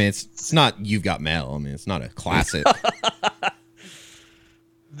I mean, it's not You've Got Mail. I mean, it's not a classic.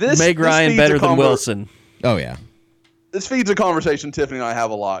 Meg Ryan better than Wilson. Oh yeah. This feeds a conversation Tiffany and I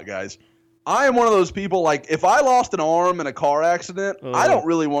have a lot, guys. I am one of those people, like, if I lost an arm in a car accident, I don't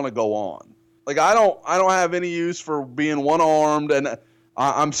really want to go on. Like, I don't have any use for being one-armed, and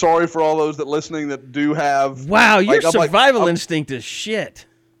I'm sorry for all those that listening that do have. Wow, your survival instinct is shit.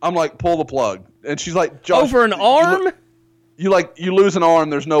 I'm like, pull the plug. And she's like, Josh. Over an arm? You lose an arm,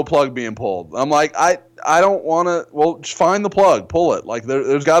 there's no plug being pulled. I'm like, I don't want to. Well, just find the plug, pull it. Like,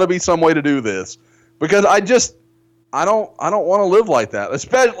 there's got to be some way to do this. Because I don't want to live like that.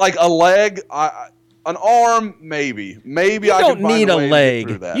 Especially like a leg, an arm, maybe. Maybe I can find a way to get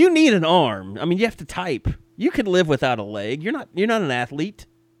through that. You need an arm. I mean, you have to type. You could live without a leg. You're not an athlete.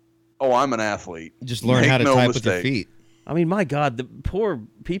 Oh, I'm an athlete. Just learn how to type with your feet. I mean, my God, the poor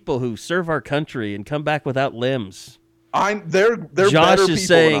people who serve our country and come back without limbs. They're better people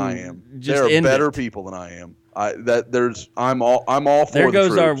than I am. They're better people than I am. I'm all for There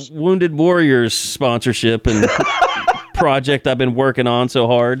goes the our troops. Wounded Warriors sponsorship and project I've been working on so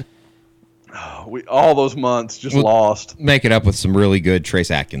hard. All those months just lost. Make it up with some really good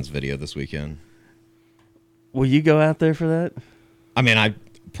Trace Atkins video this weekend. Will you go out there for that? I mean, I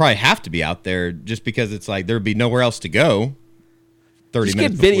probably have to be out there just because it's like there'd be nowhere else to go. 30 Just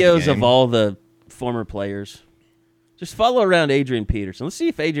minutes get before the videos game. of all the former players. Just follow around Adrian Peterson. Let's see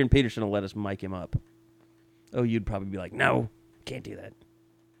if Adrian Peterson will let us mic him up. Oh, you'd probably be like, no, can't do that.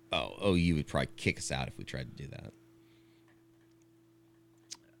 Oh, you would probably kick us out if we tried to do that.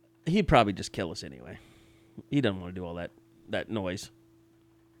 He'd probably just kill us anyway. He doesn't want to do all that noise.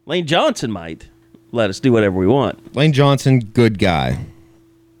 Lane Johnson might let us do whatever we want. Lane Johnson, good guy.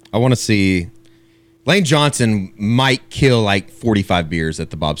 I want to see. Lane Johnson might kill like 45 beers at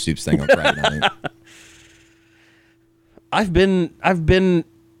the Bob Stoops thing on Friday night. I've been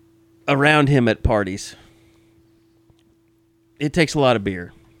around him at parties. It takes a lot of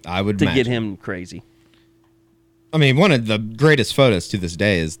beer I would to imagine. get him crazy. I mean, one of the greatest photos to this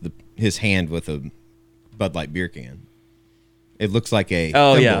day is his hand with a Bud Light beer can. It looks like a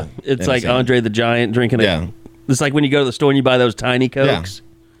Oh, thimble yeah. It's in his like hand. Andre the Giant drinking it. Yeah. It's like when you go to the store and you buy those tiny Cokes.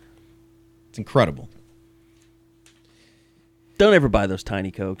 It's incredible. Don't ever buy those tiny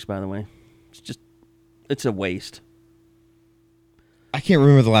Cokes, by the way. It's a waste. I can't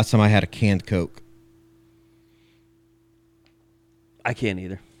remember the last time I had a canned Coke. I can't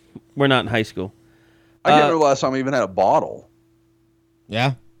either. We're not in high school. I can't remember the last time I even had a bottle.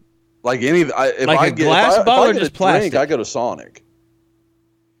 Yeah. Like any, if Like I a get, glass if I, bottle if I or get just a drink, plastic? I go to Sonic.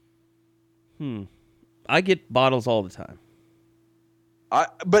 I get bottles all the time.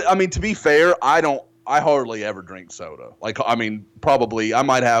 But I mean, to be fair, I hardly ever drink soda. Like, I mean, probably I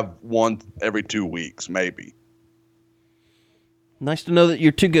might have one every 2 weeks, maybe. Nice to know that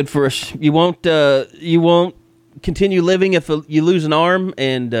you're too good for us. You won't continue living if you lose an arm,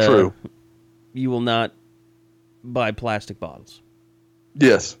 and True. you will not buy plastic bottles.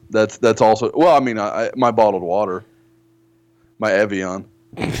 Yes, that's also. Well, I mean, my bottled water, my Evian.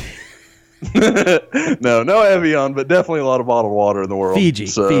 no Evian, but definitely a lot of bottled water in the world. Fiji.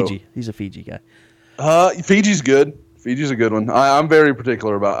 He's a Fiji guy. Fiji's good. Fiji's a good one. I'm very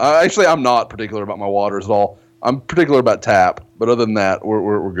particular about. Actually, I'm not particular about my waters at all. I'm particular about tap, but other than that,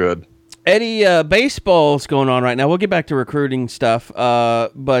 we're good. Eddie, baseball's going on right now. We'll get back to recruiting stuff,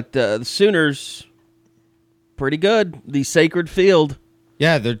 but the Sooners, pretty good. The Sacred Field,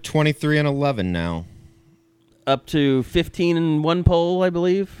 Yeah, they're 23-11 now. up to 15-1 poll, I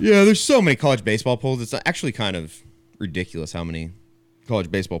believe. Yeah, there's so many college baseball polls. It's actually kind of ridiculous how many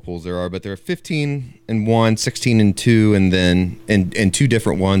college baseball polls there are, but there are 15-1, 16-2, and then and two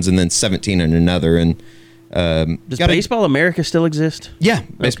different ones, and then 17 in another. And Does Baseball America still exist? Yeah,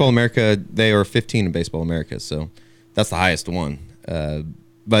 Baseball America. They are 15 in Baseball America, so that's the highest one.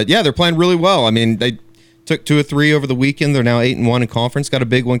 But yeah, they're playing really well. I mean, they took 2 or 3 over the weekend. They're now 8-1 in conference. Got a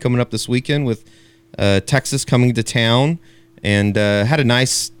big one coming up this weekend with Texas coming to town, and had a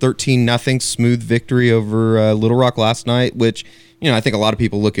nice 13-0 smooth victory over Little Rock last night. Which, you know, I think a lot of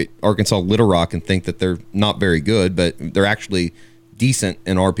people look at Arkansas Little Rock and think that they're not very good, but they're actually decent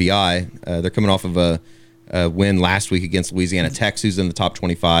in RPI. They're coming off of a win last week against Louisiana Tech, who's in the top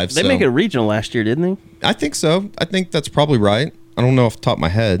 25. They make it a regional last year, didn't they? I think so. I think that's probably right. I don't know off the top of my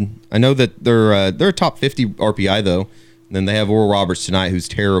head. I know that they're a top 50 RPI, though. And then they have Oral Roberts tonight, who's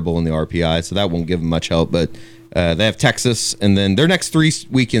terrible in the RPI, so that won't give them much help. But they have Texas, and then their next 3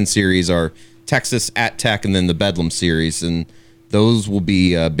 weekend series are Texas at Tech, and then the Bedlam series. And those will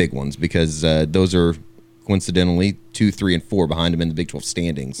be big ones because those are coincidentally 2, 3, and 4 behind him in the Big 12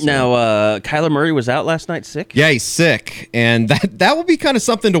 standings. So. Now, Kyler Murray was out last night sick? Yeah, he's sick, and that will be kind of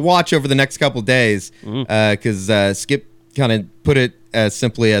something to watch over the next couple of days because Skip kind of put it as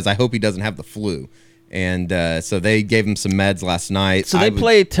simply as, I hope he doesn't have the flu. And so they gave him some meds last night. So they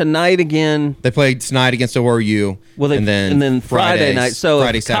play tonight again. They played tonight against ORU. Well, and then Friday night. So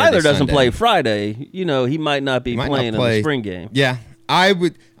Friday, if Saturday, Kyler doesn't Sunday. play Friday, you know, he might not be playing in the spring game. Yeah. I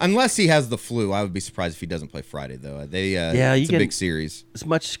would, unless he has the flu, I would be surprised if he doesn't play Friday, though. It's a big series. As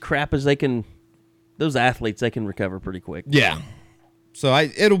much crap as they can, those athletes, they can recover pretty quick. Yeah. So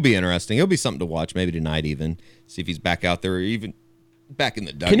it'll be interesting. It'll be something to watch, maybe tonight even. See if he's back out there or even back in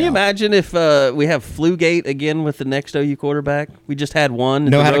the dugout. Can you imagine if we have Flugate again with the next OU quarterback? We just had one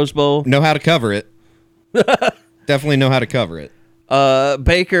in the Rose Bowl. Know how to cover it. Definitely know how to cover it.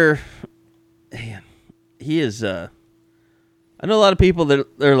 Baker, man, he is... I know a lot of people that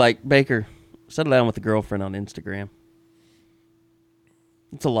are like, Baker, settle down with a girlfriend on Instagram.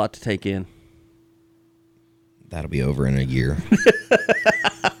 It's a lot to take in. That'll be over in a year.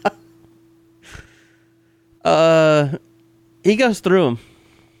 He goes through them.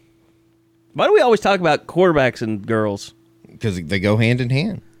 Why do we always talk about quarterbacks and girls? Because they go hand in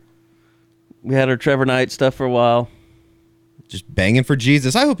hand. We had our Trevor Knight stuff for a while. Just banging for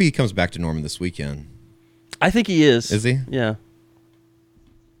Jesus. I hope he comes back to Norman this weekend. I think he is. Is he? Yeah.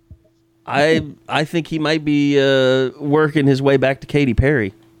 I think he might be working his way back to Katy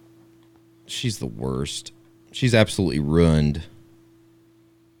Perry. She's the worst. She's absolutely ruined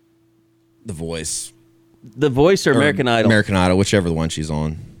The Voice. The Voice or American Idol? American Idol, whichever the one she's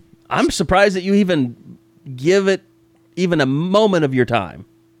on. I'm surprised that you even give it even a moment of your time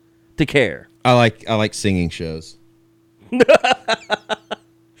to care. I like singing shows.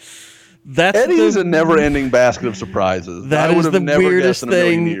 Eddie's a never-ending basket of surprises. That I would is have the never weirdest guessed in a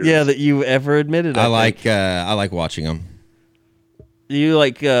million thing, years. yeah, that you've ever admitted. I like watching them. You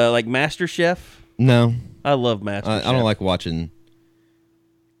like MasterChef? No, I love MasterChef. I don't like watching.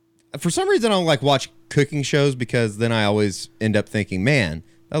 For some reason, I don't like watch cooking shows because then I always end up thinking, "Man,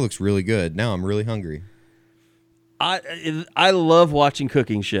 that looks really good." Now I'm really hungry. I love watching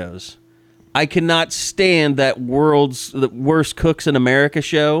cooking shows. I cannot stand the worst cooks in America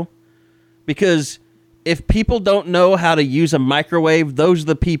show, because if people don't know how to use a microwave, those are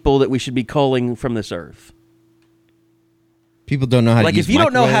the people that we should be calling from this earth. People don't know how to use if you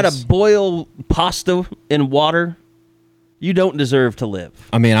don't know how to microwaves. boil pasta in water, you don't deserve to live.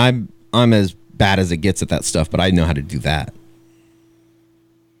 I mean, I'm as bad as it gets at that stuff, but I know how to do that.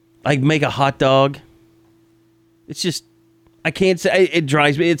 Like make a hot dog. It's just, I can't say, it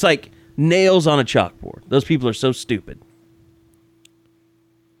drives me. It's like nails on a chalkboard. Those people are so stupid.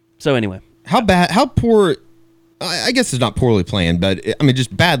 So anyway. How poor, I guess it's not poorly planned, but I mean,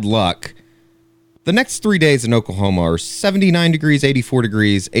 just bad luck. The next 3 days in Oklahoma are 79 degrees, 84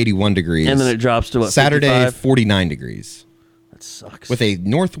 degrees, 81 degrees. And then it drops to what, Saturday, 55? 49 degrees. That sucks. With a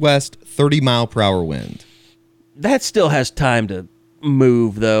northwest 30-mile-per-hour wind. That still has time to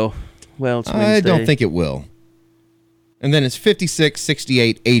move, though. Well, it's Wednesday. I don't think it will. And then it's 56,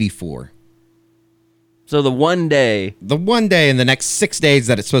 68, 84. So the one day in the next 6 days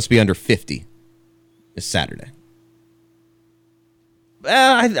that it's supposed to be under 50 is Saturday.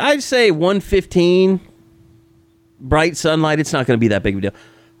 I'd say 115, bright sunlight. It's not going to be that big of a deal.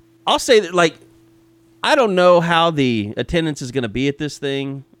 I'll say that, like, I don't know how the attendance is going to be at this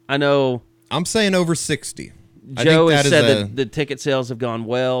thing. I know I'm saying over 60. Joe has said that the ticket sales have gone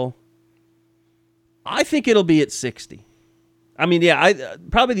well. I think it'll be at 60. I mean, yeah,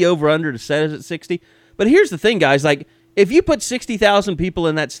 probably the over-under to set is at 60. But here's the thing, guys. Like, if you put 60,000 people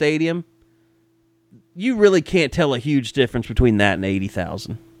in that stadium, you really can't tell a huge difference between that and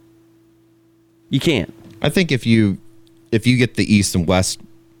 80,000. You can't. I think if you get the east and west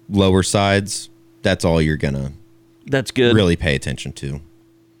lower sides, that's all you're gonna really pay attention to.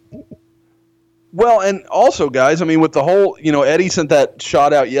 Well, and also, guys, I mean, with the whole, Eddie sent that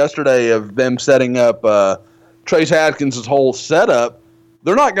shot out yesterday of them setting up Trace Atkins' whole setup.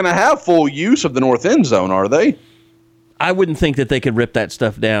 They're not going to have full use of the north end zone, are they? I wouldn't think that they could rip that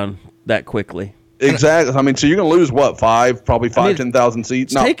stuff down that quickly. Exactly. I mean, so you're going to lose, 10,000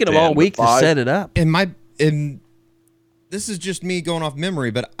 seats? It's taken them all week to set it up. And this is just me going off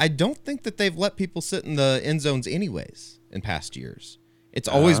memory, but I don't think that they've let people sit in the end zones anyways in past years. It's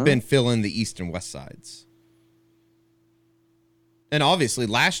always been fill in the east and west sides. And obviously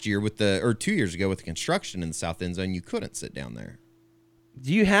last year 2 years ago with the construction in the south end zone, you couldn't sit down there.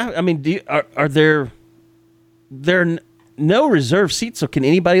 Do you have, are there no reserve seats, so can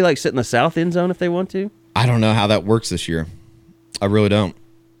anybody sit in the south end zone if they want to? I don't know how that works this year. I really don't.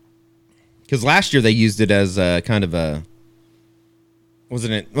 Because last year they used it as a kind of a,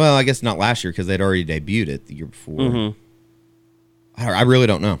 wasn't it? Well, I guess not last year because they'd already debuted it the year before. Mm-hmm. I really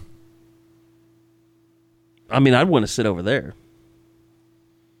don't know. I mean, I'd want to sit over there.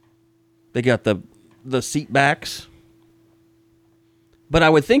 They got the seat backs. But I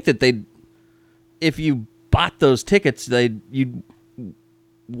would think that if you bought those tickets, you'd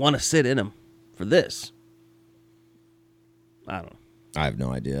want to sit in them for this. I don't know. I have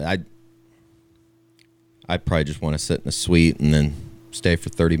no idea. I'd probably just want to sit in a suite and then stay for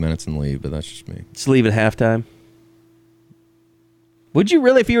 30 minutes and leave, but that's just me. Just leave at halftime. Would you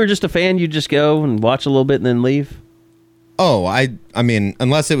really, if you were just a fan, you'd just go and watch a little bit and then leave? Oh, I mean,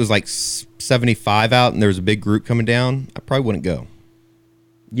 unless it was 75 out and there was a big group coming down, I probably wouldn't go.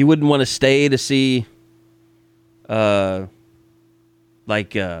 You wouldn't want to stay to see, I don't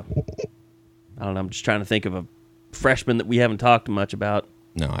know, I'm just trying to think of a freshman that we haven't talked much about.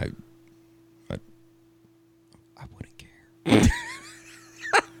 No, I wouldn't care.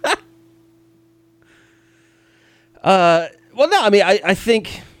 Well, no, I mean, I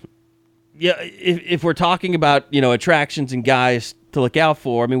think yeah, if we're talking about, attractions and guys to look out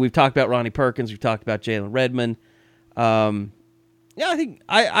for, I mean, we've talked about Ronnie Perkins, we've talked about Jalen Redmond. I think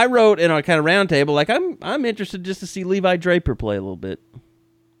I wrote in our kind of roundtable, like I'm interested just to see Levi Draper play a little bit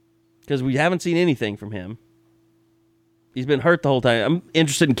because we haven't seen anything from him. He's been hurt the whole time. I'm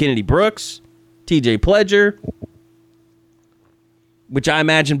interested in Kennedy Brooks, TJ Pledger, which I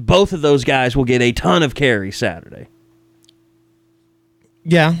imagine both of those guys will get a ton of carries Saturday.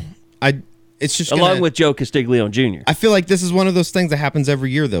 Yeah, it's just along with Joe Castiglione Jr. I feel like this is one of those things that happens every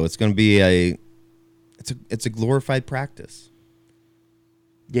year, though. It's going to be it's a glorified practice.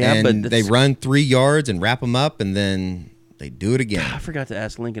 Yeah, and but they run 3 yards and wrap them up, and then they do it again. I forgot to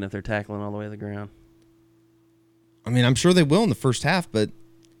ask Lincoln if they're tackling all the way to the ground. I mean, I'm sure they will in the first half, but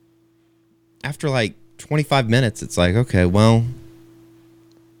after like 25 minutes, it's like, okay, well.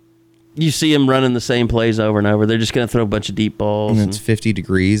 You see them running the same plays over and over. They're just going to throw a bunch of deep balls. And it's 50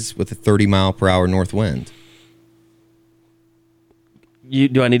 degrees with a 30-mile-per-hour north wind.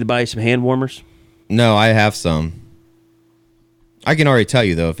 Do I need to buy you some hand warmers? No, I have some. I can already tell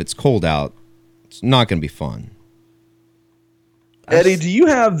you, though, if it's cold out, it's not going to be fun. Eddie, do you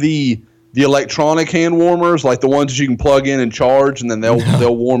have the electronic hand warmers, like the ones that you can plug in and charge, and then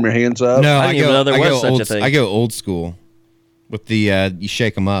they'll warm your hands up? No, I didn't even know there was such a thing. I go old school with the you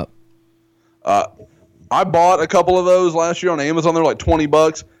shake them up. I bought a couple of those last year on Amazon. They're like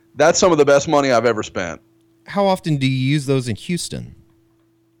 $20. That's some of the best money I've ever spent. How often do you use those in Houston?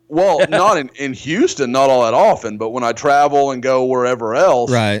 Well, not in Houston, not all that often, but when I travel and go wherever else,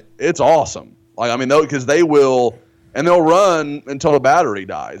 right, it's awesome. Like, I mean, because they'll run until the battery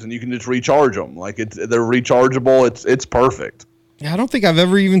dies, and you can just recharge them. Like, they're rechargeable. It's perfect. Yeah, I don't think I've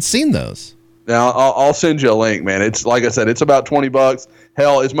ever even seen those. Now, I'll send you a link, man. It's like I said, it's about $20.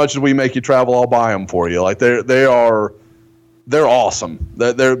 Hell, as much as we make you travel, I'll buy them for you. Like, they're awesome.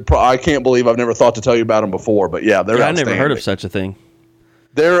 I can't believe I've never thought to tell you about them before, but yeah, they're outstanding. I never heard of such a thing.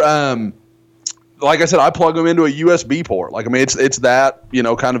 They're like I said, I plug them into a USB port. Like, I mean, it's that,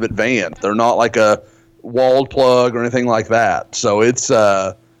 kind of advanced. They're not like a walled plug or anything like that. So it's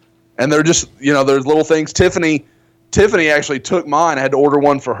and they're just, there's little things. Tiffany actually took mine. I had to order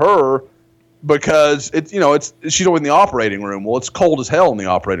one for her because she's always in the operating room. Well, it's cold as hell in the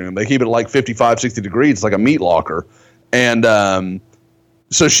operating room. They keep it at like 55, 60 degrees. It's like a meat locker. And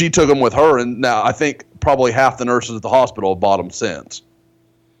so she took them with her, and now I think probably half the nurses at the hospital have bought them since.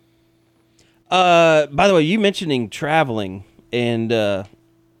 By the way, you mentioning traveling and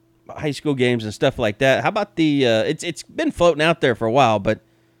high school games and stuff like that. How about the? It's been floating out there for a while, but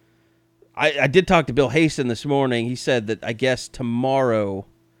I did talk to Bill Haston this morning. He said that I guess tomorrow,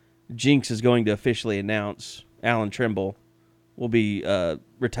 Jinx is going to officially announce Alan Trimble will be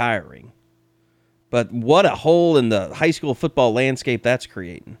retiring. But what a hole in the high school football landscape that's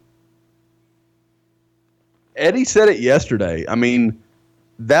creating. Eddie said it yesterday. I mean,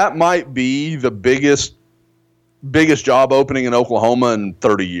 that might be the biggest job opening in Oklahoma in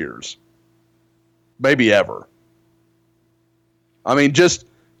 30 years. Maybe ever. I mean, just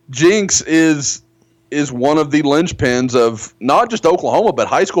Jinx is one of the linchpins of not just Oklahoma, but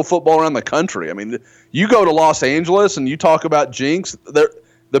high school football around the country. I mean, you go to Los Angeles and you talk about Jinx,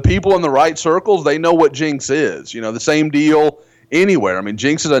 the people in the right circles, they know what Jinx is. The same deal anywhere. I mean,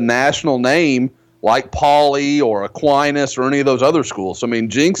 Jinx is a national name like Pauley or Aquinas or any of those other schools. So, I mean,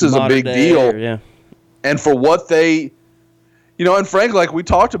 Jinx is a big deal. Yeah. And for what they, and frankly, like we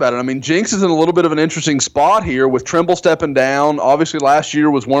talked about it, I mean, Jinx is in a little bit of an interesting spot here with Trimble stepping down. Obviously, last year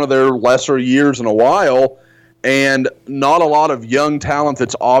was one of their lesser years in a while, and not a lot of young talent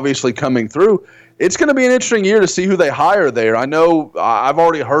that's obviously coming through. It's going to be an interesting year to see who they hire there. I know I've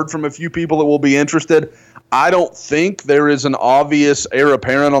already heard from a few people that will be interested. I don't think there is an obvious heir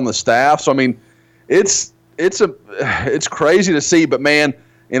apparent on the staff. So, I mean, it's crazy to see, but man,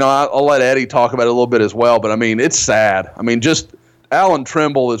 I'll let Eddie talk about it a little bit as well, but I mean, it's sad. I mean, just Alan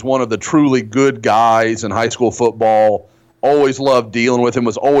Trimble is one of the truly good guys in high school football. Always loved dealing with him,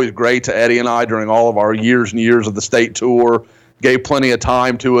 was always great to Eddie and I during all of our years and years of the state tour, gave plenty of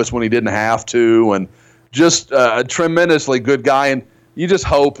time to us when he didn't have to, and just a tremendously good guy. And you just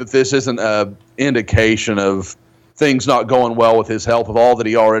hope that this isn't an indication of things not going well with his health, with all that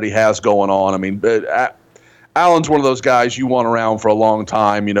he already has going on. I mean, Allen's one of those guys you want around for a long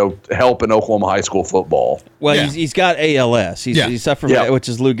time, helping Oklahoma high school football. Well, yeah. He's got ALS. He's suffering from which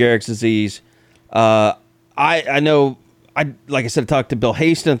is Lou Gehrig's disease. I know, like I said, I talked to Bill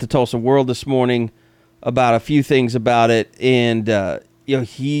Haston at the Tulsa World this morning about a few things about it, and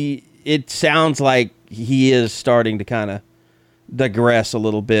it sounds like he is starting to kind of digress a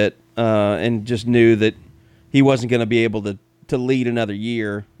little bit, and just knew that he wasn't going to be able to to lead another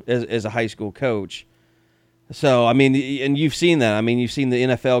year as a high school coach. So, I mean, and you've seen that. I mean, you've seen the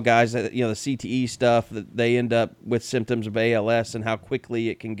NFL guys that, the CTE stuff, that they end up with symptoms of ALS and how quickly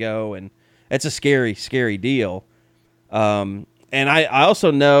it can go. And it's a scary, scary deal. And I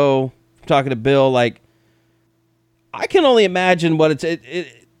also know, talking to Bill, like, I can only imagine what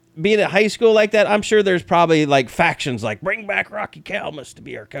being at high school like that. I'm sure there's probably like factions like, bring back Rocky Calmus to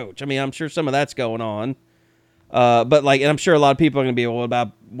be our coach. I mean, I'm sure some of that's going on. But like, and I'm sure a lot of people are going to be, well,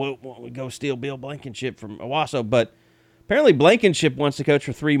 about won't we go steal Bill Blankenship from Owasso? But apparently Blankenship wants to coach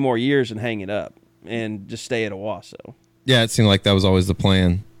for 3 more years and hang it up and just stay at Owasso. Yeah, it seemed like that was always the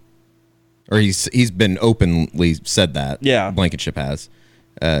plan. Or he's been openly said that. Yeah, Blankenship has.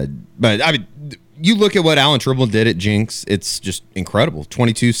 But I mean, you look at what Alan Tribble did at Jinx. It's just incredible.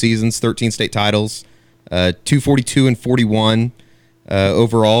 22 seasons, 13 state titles, 242 and 41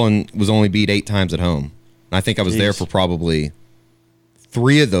 overall, and was only beat 8 times at home. I think I was there for probably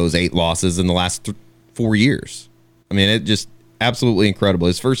 3 of those 8 losses in the last 4 years. I mean, it just absolutely incredible.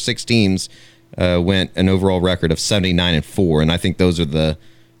 His first 6 teams went an overall record of 79 and 4, and I think those are the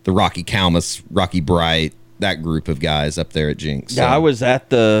Rocky Calmus, Rocky Bright, that group of guys up there at Jinx. Yeah, I was at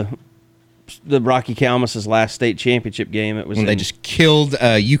the Rocky Calmus's last state championship game. It was when they just killed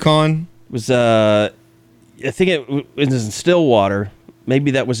UConn. It was I think it was in Stillwater.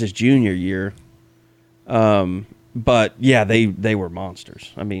 Maybe that was his junior year. But yeah, they were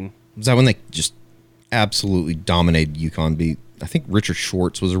monsters. I mean, was that when they just absolutely dominated UConn? I think Richard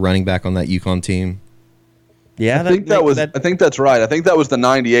Schwartz was a running back on that UConn team. Yeah, I think that's right. I think that was the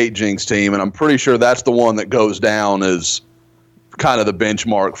 98 Jinx team, and I'm pretty sure that's the one that goes down as kind of the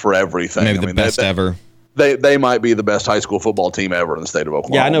benchmark for everything. Maybe the best ever. They might be the best high school football team ever in the state of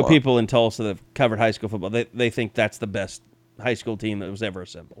Oklahoma. Yeah, I know people in Tulsa that have covered high school football. They think that's the best high school team that was ever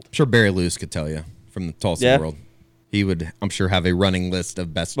assembled. I'm sure Barry Lewis could tell you from the Tulsa world. He would, I'm sure, have a running list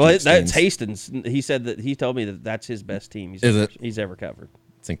of best teams. That's Hastings. He told me that that's his best team he's ever covered.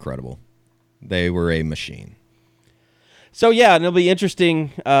 It's incredible. They were a machine. So, yeah, and it'll be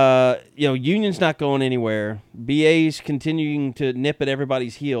interesting. Union's not going anywhere. BA's continuing to nip at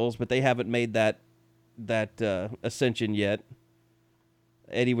everybody's heels, but they haven't made that ascension yet.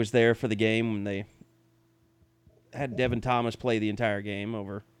 Eddie was there for the game when they had Devin Thomas play the entire game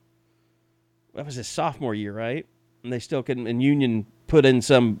over. That was his sophomore year, right? And they still couldn't. And Union put in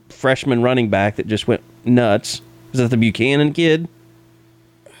some freshman running back that just went nuts. Was that the Buchanan kid?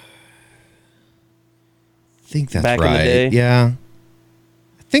 I think that's back right. In the day? Yeah.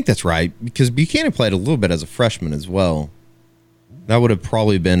 I think that's right because Buchanan played a little bit as a freshman as well. That would have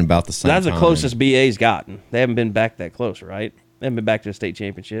probably been about the same time. That's the closest BA's gotten. They haven't been back that close, right? They haven't been back to a state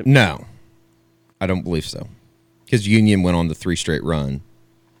championship. No. I don't believe so. Because Union went on the 3 straight run.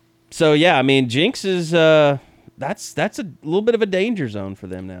 So, yeah, I mean, Jinx is that's a little bit of a danger zone for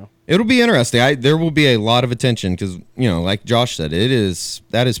them now. It'll be interesting. There will be a lot of attention because, like Josh said,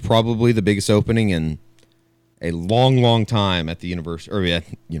 that is probably the biggest opening in a long, long time at the University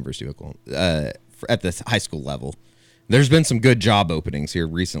of Oklahoma, at the high school level. There's been some good job openings here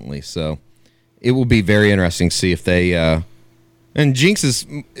recently, so it will be very interesting to see if they and Jinx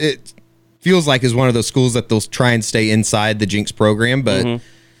it feels like is one of those schools that they'll try and stay inside the Jinx program, but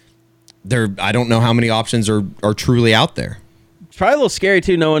I don't know how many options are truly out there. It's probably a little scary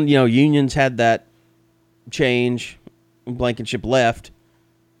too, knowing Union's had that change. Blankenship left,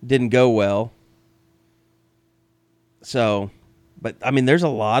 didn't go well. So, but I mean, there's a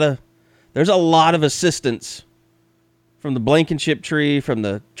lot of assistance from the Blankenship tree, from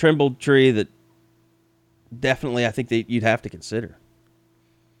the Trimble tree that definitely I think that you'd have to consider,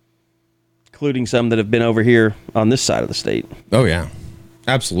 including some that have been over here on this side of the state. Oh yeah,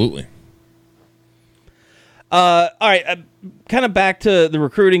 absolutely. All right, kind of back to the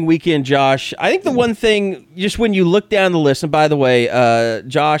recruiting weekend, Josh. I think the one thing, just when you look down the list, and by the way,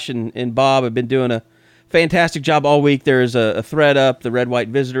 Josh and Bob have been doing a fantastic job all week. There's a thread up, the Red White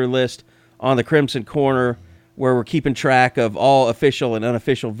Visitor List on the Crimson Corner, where we're keeping track of all official and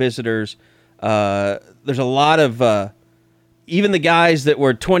unofficial visitors. There's a lot of, even the guys that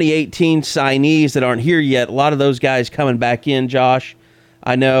were 2018 signees that aren't here yet, a lot of those guys coming back in, Josh,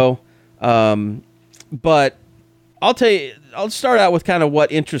 I know. But I'll tell you, I'll start out with kind of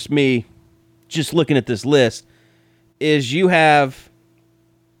what interests me just looking at this list is you have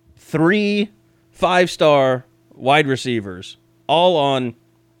 3 5-star wide receivers all on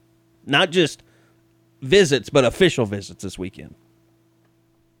not just visits, but official visits this weekend.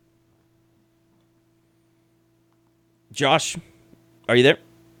 Josh, are you there?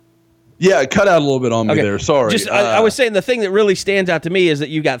 Yeah, it cut out a little bit on me there. Sorry. I was saying the thing that really stands out to me is that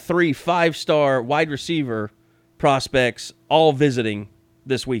you got 3 5-star wide receiver prospects all visiting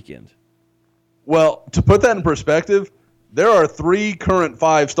this weekend. Well, to put that in perspective, there are 3 current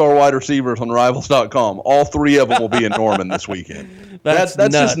 5-star wide receivers on Rivals.com. All 3 of them will be in Norman this weekend. That's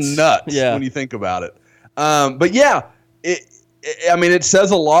just nuts when you think about it. But yeah, it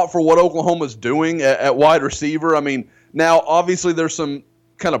says a lot for what Oklahoma's doing at wide receiver. I mean, now obviously there's some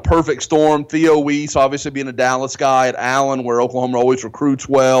kind of perfect storm. Theo Weiss obviously being a Dallas guy at Allen, where Oklahoma always recruits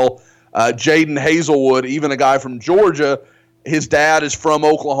well. Jaden Hazelwood, even a guy from Georgia. His dad is from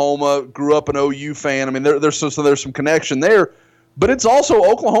Oklahoma, grew up an OU fan. I mean, there's some connection there. But it's also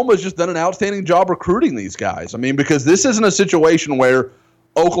Oklahoma's just done an outstanding job recruiting these guys. I mean, because this isn't a situation where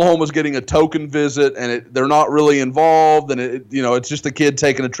Oklahoma's getting a token visit and they're not really involved and it's just a kid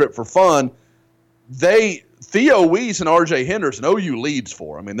taking a trip for fun. Theo Weiss and R.J. Henderson, OU leads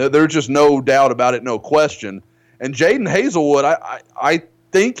for. I mean, there's just no doubt about it, no question. And Jaden Hazelwood, I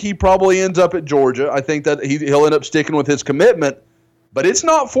think he probably ends up at Georgia. I think that he'll end up sticking with his commitment, but it's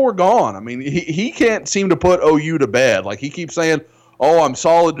not foregone. I mean, he can't seem to put OU to bed. Like, he keeps saying, oh, I'm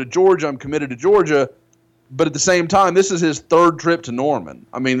solid to Georgia, I'm committed to Georgia, but at the same time, this is his 3rd trip to Norman.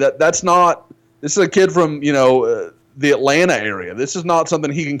 I mean, this is a kid from, the Atlanta area. This is not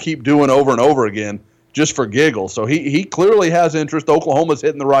something he can keep doing over and over again just for giggles. So he clearly has interest. Oklahoma's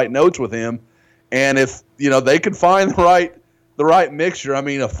hitting the right notes with him, and if, they could find the right mixture. I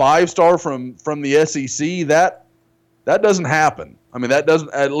mean, a 5-star from the SEC, that doesn't happen. I mean,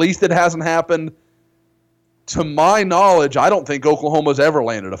 at least it hasn't happened to my knowledge. I don't think Oklahoma's ever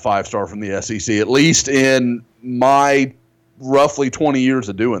landed a 5-star from the SEC, at least in my roughly 20 years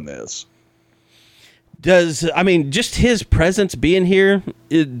of doing this. Just his presence being here,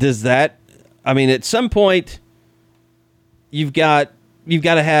 at some point you've got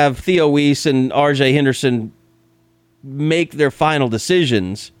to have Theo Weiss and R.J. Henderson make their final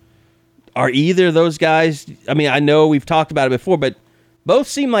decisions. Are either of those guys, I know we've talked about it before, but both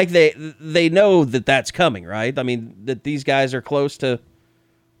seem like they know that that's coming, right? I mean, that these guys are close to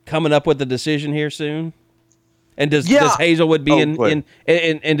coming up with a decision here soon. And does Hazelwood be and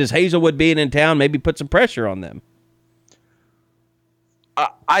does Hazelwood being in town maybe put some pressure on them?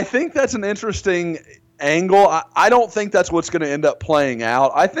 I think that's an interesting angle. I don't think that's what's going to end up playing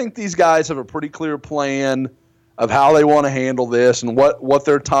out. I think these guys have a pretty clear plan of how they want to handle this and what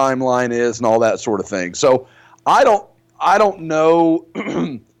their timeline is and all that sort of thing. So I don't know.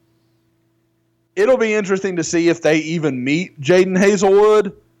 It'll be interesting to see if they even meet Jaden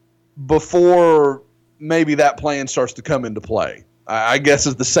Hazelwood before maybe that plan starts to come into play. I guess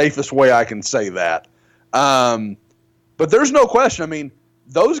is the safest way I can say that. But there's no question. I mean,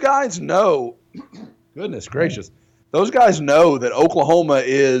 those guys know, goodness gracious, those guys know that Oklahoma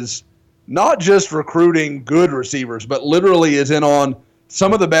is not just recruiting good receivers, but literally is in on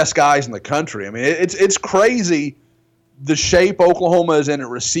some of the best guys in the country. I mean, it's crazy the shape Oklahoma is in at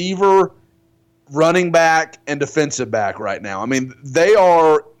receiver, running back, and defensive back right now. I mean, they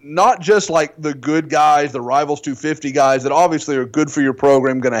are not just like the good guys, the Rivals 250 guys that obviously are good for your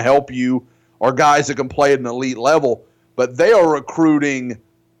program, going to help you, or guys that can play at an elite level, but they are recruiting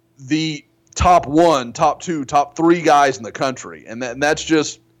the top 1, top 2, top 3 guys in the country. And that's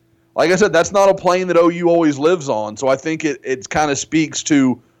just, like I said, that's not a plane that OU always lives on. So I think it kind of speaks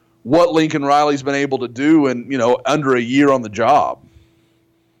to what Lincoln Riley's been able to do in, under a year on the job.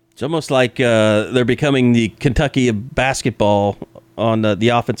 It's almost like they're becoming the Kentucky of basketball on the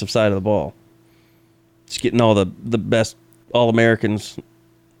offensive side of the ball. Just getting all the best All-Americans.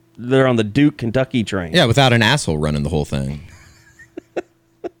 They're on the Duke Kentucky train. Yeah, without an asshole running the whole thing.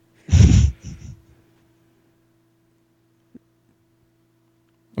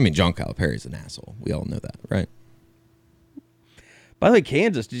 I mean, John Calipari's an asshole. We all know that, right? By the way,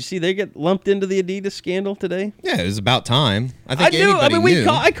 Kansas, did you see they get lumped into the Adidas scandal today? Yeah, it was about time. I knew.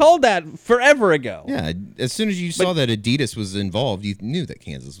 I called that forever ago. Yeah, as soon as you saw that Adidas was involved, you knew that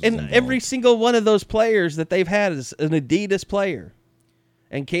Kansas was involved. And every single one of those players that they've had is an Adidas player.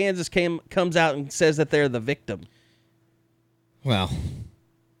 And Kansas comes out and says that they're the victim. Well,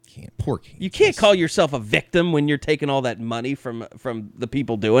 poor Kansas. You can't call yourself a victim when you're taking all that money from the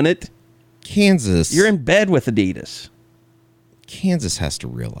people doing it. Kansas. You're in bed with Adidas. Kansas has to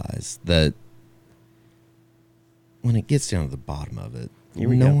realize that when it gets down to the bottom of it,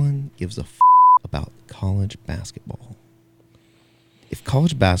 no one gives a about college basketball. If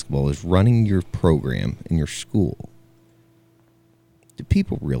college basketball is running your program in your school, do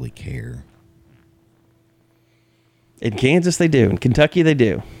people really care? In Kansas, they do. In Kentucky, they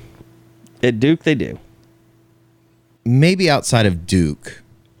do. At Duke, they do. Maybe outside of Duke.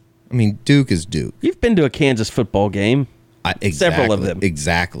 I mean, Duke is Duke. You've been to a Kansas football game. Exactly, several of them.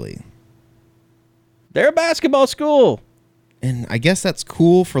 Exactly. They're a basketball school. And I guess that's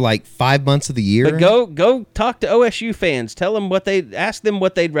cool for like 5 months of the year. But go talk to OSU fans. Tell them ask them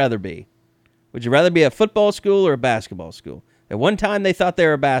what they'd rather be. Would you rather be a football school or a basketball school? At one time, they thought they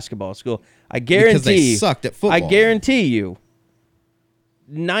were a basketball school. I guarantee because they sucked at football. I guarantee you,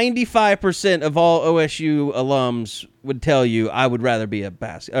 95% of all OSU alums would tell you I would rather be a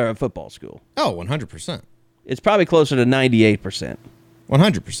football school. Oh, 100%. It's probably closer to 98%.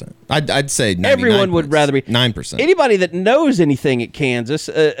 100%. I'd say 99%. Everyone would rather be 9%. Anybody that knows anything at Kansas,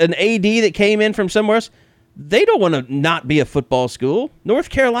 an AD that came in from somewhere else, they don't want to not be a football school. North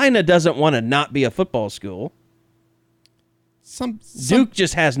Carolina doesn't want to not be a football school. Duke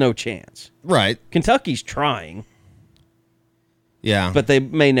just has no chance. Right. Kentucky's trying. Yeah. But they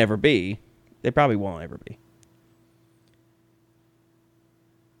may never be. They probably won't ever be.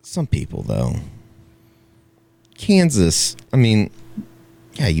 Some people, though. Kansas, I mean,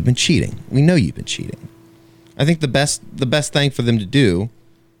 yeah, you've been cheating. We know you've been cheating. I think the best thing for them to do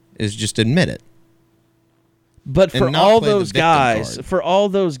is just admit it. But for all those guys,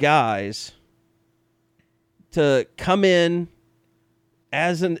 to come in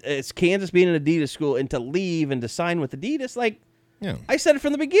as Kansas being an Adidas school and to leave and to sign with Adidas, like, yeah. I said it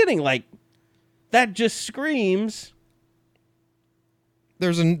from the beginning, like, that just screams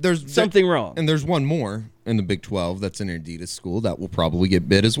there's something wrong. And there's one more in the Big 12 that's an Adidas school that will probably get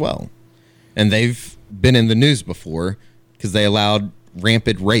bid as well. And they've been in the news before because they allowed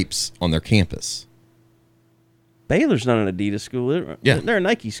rampant rapes on their campus. Baylor's not an Adidas school. They're a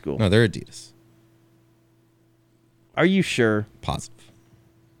Nike school. No, they're Adidas. Are you sure? Positive.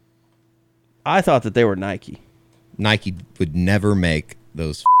 I thought that they were Nike. Nike would never make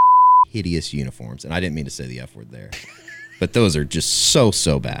those hideous uniforms. And I didn't mean to say the F word there. But those are just so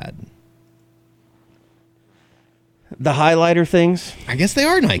bad. The highlighter things? I guess they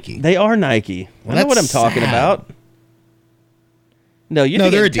are Nike. They are Nike. Well, I know what I'm talking about. No,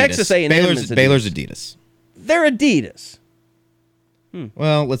 they're Adidas. Texas A&M Baylor's Adidas. They're Adidas.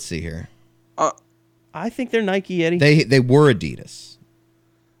 Well, let's see here. I think they're Nike, Eddie. They were Adidas.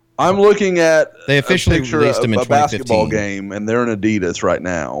 I'm looking at they officially a picture released them in a 2015. basketball game, and they're in Adidas right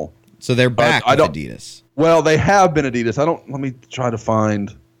now. So they're back with Adidas. Well, they have been Adidas. Let me try to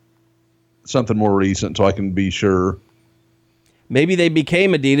find something more recent so I can be sure. Maybe they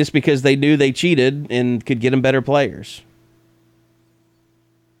became Adidas because they knew they cheated and could get them better players.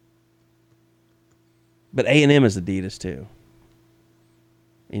 But A&M is Adidas too.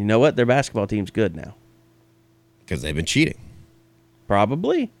 And you know what? Their basketball team's good now. Because they've been cheating.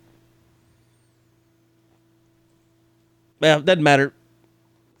 Probably. Well, it doesn't matter.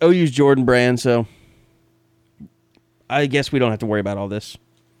 OU's Jordan Brand, so I guess we don't have to worry about all this.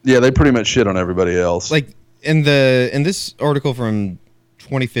 Yeah, they pretty much shit on everybody else. Like in this article from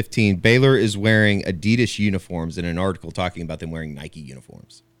 2015, Baylor is wearing Adidas uniforms in an article talking about them wearing Nike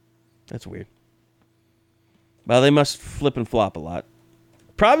uniforms. That's weird. Well, they must flip and flop a lot.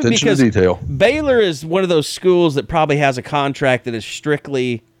 Probably Attention because to detail. Baylor is one of those schools that probably has a contract that is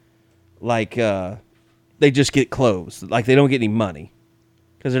strictly like they just get closed. Like they don't get any money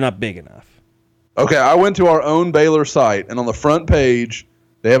because they're not big enough. Okay, I went to our own Baylor site, and on the front page,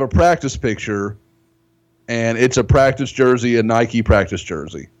 they have a practice picture, and it's a practice jersey, a Nike practice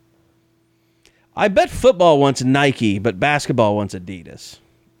jersey. I bet football wants Nike, but basketball wants Adidas.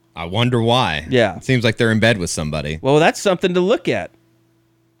 I wonder why. Yeah. It seems like they're in bed with somebody. Well, that's something to look at.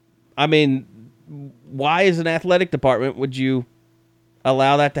 I mean, why as an athletic department would you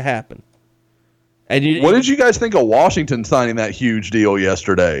allow that to happen? And what did you guys think of Washington signing that huge deal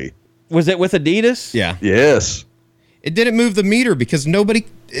yesterday? Was it with Adidas? Yeah. Yes. It didn't move the meter because nobody.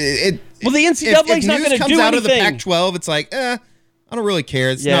 Well, the NCAA's not going to do anything. If news comes out of the Pac-12, it's like, I don't really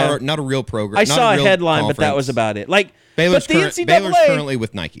care. It's not a real program. I saw a headline, but that was about it. Like, Baylor's currently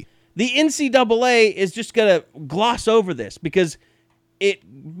with Nike. The NCAA is just going to gloss over this because it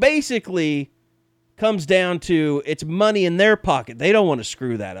basically comes down to it's money in their pocket. They don't want to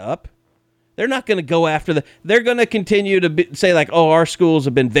screw that up. They're not going to go after they're going to continue to say like, oh, our schools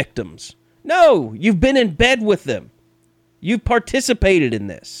have been victims. No, you've been in bed with them. You've participated in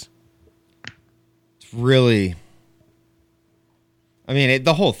this. It's really, I mean,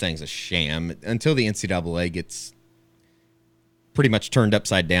 the whole thing's a sham until the NCAA gets pretty much turned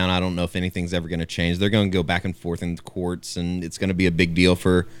upside down. I don't know if anything's ever going to change. They're going to go back and forth in the courts, and it's going to be a big deal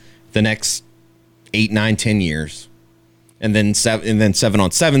for the next 8, 9, 10 years. And then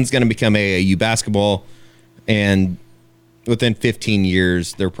 7-on-7 is going to become AAU basketball, and within 15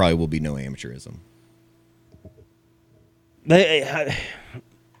 years, there probably will be no amateurism. You're going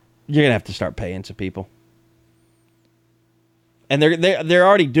to have to start paying some people. And they're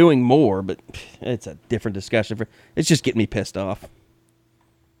already doing more, but it's a different discussion. It's just getting me pissed off.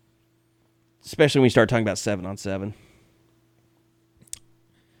 Especially when we start talking about 7-on-7.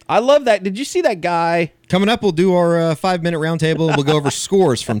 I love that. Did you see that guy? Coming up, we'll do our 5-minute roundtable, and we'll go over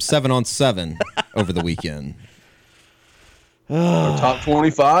scores from 7-on-7 over the weekend. Our top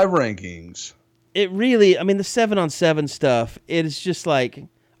 25 rankings. It really, I mean, the 7-on-7 stuff, it is just like,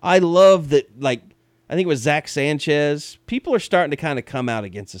 I love that, like, I think it was Zach Sanchez. People are starting to kind of come out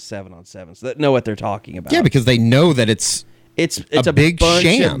against the 7-on-7s that know what they're talking about. Yeah, because they know that it's a big bunch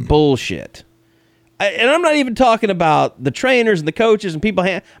sham. of bullshit. And I'm not even talking about the trainers and the coaches and people.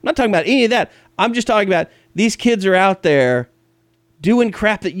 I'm not talking about any of that. I'm just talking about these kids are out there doing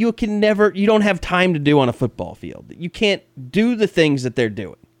crap that you don't have time to do on a football field. You can't do the things that they're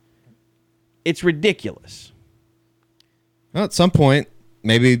doing. It's ridiculous. Well, at some point,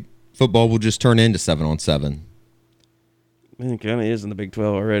 maybe football will just turn into 7-on-7. I think it kind of is in the Big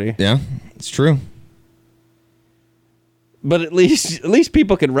 12 already. Yeah, it's true. But at least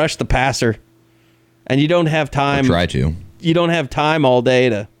people can rush the passer, and you don't have time. Or try to. You don't have time all day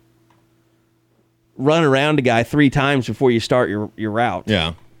to run around a guy 3 times before you start your route.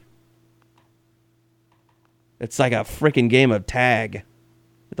 Yeah. It's like a freaking game of tag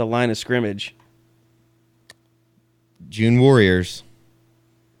at the line of scrimmage. June Warriors.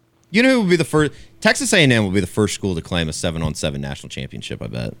 You know who will be the first? Texas A&M will be the first school to claim a 7-on-7 national championship, I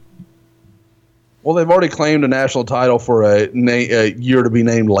bet. Well, they've already claimed a national title for a year to be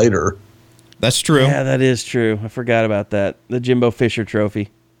named later. That's true. Yeah, that is true. I forgot about that. The Jimbo Fisher Trophy.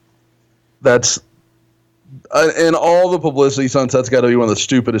 That's and all the publicity stunts. That's got to be one of the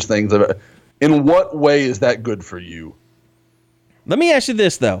stupidest things I've ever. In what way is that good for you? Let me ask you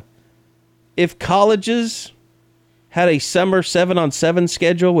this, though. If colleges had a summer 7-on-7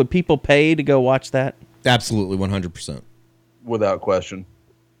 schedule, would people pay to go watch that? Absolutely, 100%. Without question.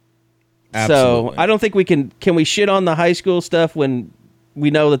 Absolutely. So I don't think we can we shit on the high school stuff when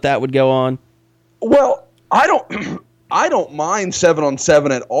we know that would go on? Well, I don't mind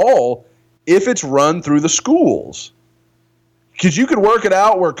 7-on-7 at all if it's run through the schools. Because you could work it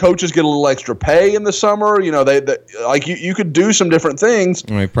out where coaches get a little extra pay in the summer. You know, you could do some different things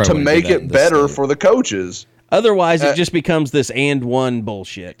to make it better for the coaches. Otherwise, it just becomes this and one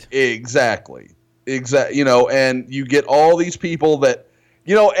bullshit. Exactly. You know, and you get all these people that,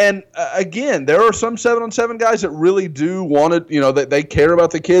 you know, and again, there are some 7-on-7 guys that really do want to, you know, that they care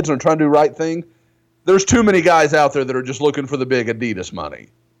about the kids and are trying to do the right thing. There's too many guys out there that are just looking for the big Adidas money.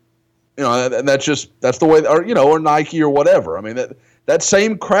 You know, and that's the way, or Nike or whatever. I mean, that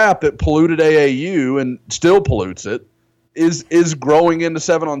same crap that polluted AAU and still pollutes it is growing into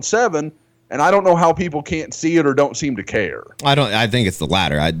 7-on-7. And I don't know how people can't see it or don't seem to care. I think it's the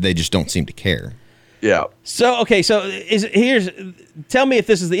latter. They just don't seem to care. Yeah. So, okay, tell me if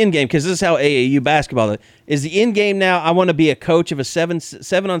this is the end game, because this is how AAU basketball is. The end game now, I want to be a coach of a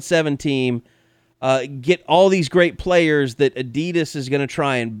 7-on-7 team, get all these great players that Adidas is going to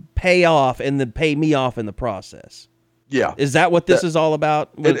try and pay off and then pay me off in the process. Yeah. Is that what this is all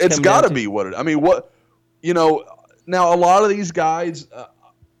about? It's got to be what I mean, what, you know, now a lot of these guys,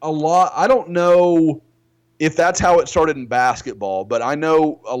 I don't know if that's how it started in basketball, but I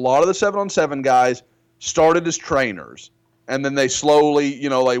know a lot of the 7-on-7 guys started as trainers, and then they slowly, you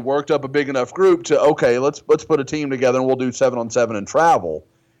know, they worked up a big enough group to, okay, let's put a team together and we'll do 7-on-7 and travel.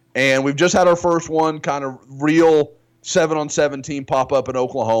 And we've just had our first one kind of real 7-on-7 team pop up in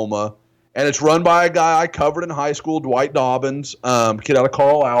Oklahoma, and it's run by a guy I covered in high school, Dwight Dobbins, kid out of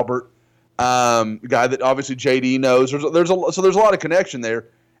Carl Albert, guy that obviously JD knows. So there's a lot of connection there,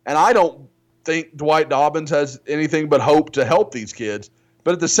 and I don't think Dwight Dobbins has anything but hope to help these kids.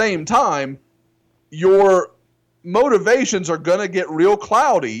 But at the same time, your motivations are going to get real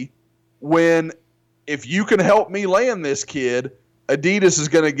cloudy when, if you can help me land this kid, Adidas is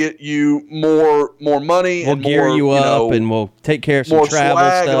going to get you more money, we'll and gear more, you up, and we'll take care of some more travel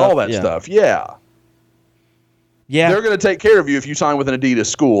swag stuff and all that stuff. Yeah. They're going to take care of you if you sign with an Adidas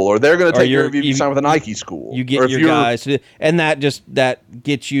school, or they're going to take care of you if you sign with a Nike school. You get your guys, and that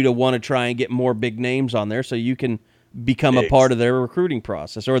gets you to want to try and get more big names on there, so you can become a part of their recruiting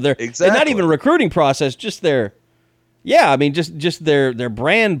process, or their and not even recruiting process, just their just their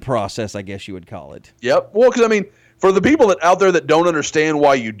brand process, I guess you would call it. Yep. Well, because I mean, for the people out there that don't understand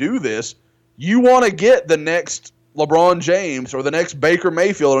why you do this, you want to get the next LeBron James or the next Baker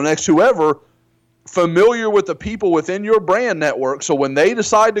Mayfield or the next whoever familiar with the people within your brand network, so when they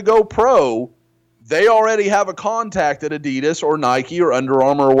decide to go pro, they already have a contact at Adidas or Nike or Under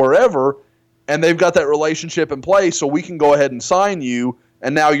Armour or wherever, and they've got that relationship in place, so we can go ahead and sign you,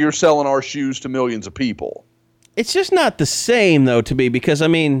 and now you're selling our shoes to millions of people. It's just not the same though to me because I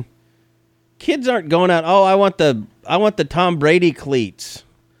mean, kids aren't going out. Oh, I want the Tom Brady cleats.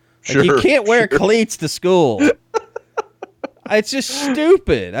 Like, you can't wear cleats to school. It's just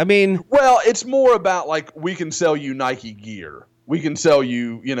stupid. I mean, well, it's more about like we can sell you Nike gear. We can sell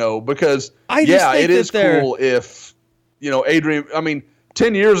you, because it is cool if, Adrian. I mean,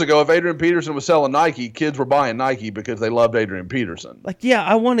 10 years ago, if Adrian Peterson was selling Nike, kids were buying Nike because they loved Adrian Peterson. Like, yeah,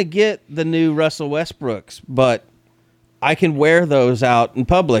 I want to get the new Russell Westbrooks, but I can wear those out in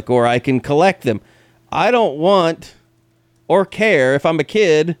public or I can collect them. I don't want or care if I'm a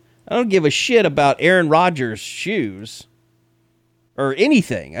kid. I don't give a shit about Aaron Rodgers' shoes or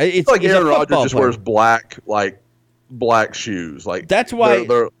anything. It's like he's Aaron a Rodgers just player. wears black shoes. Like that's why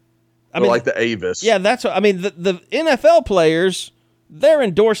they're like the Avis. Yeah, that's what I mean. The NFL players, their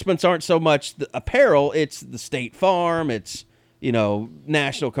endorsements aren't so much the apparel; it's the State Farm, it's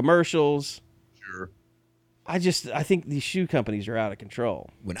national commercials. Sure. I think these shoe companies are out of control.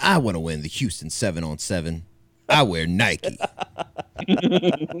 When I want to win the Houston 7-on-7, I wear Nike.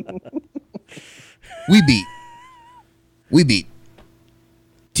 We beat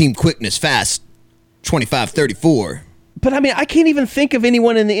Team Quickness Fast 25-34. But I mean, I can't even think of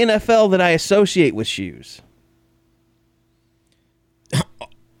anyone in the NFL that I associate with shoes.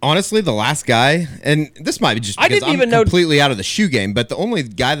 Honestly, the last guy, and this might be just because I'm completely out of the shoe game, but the only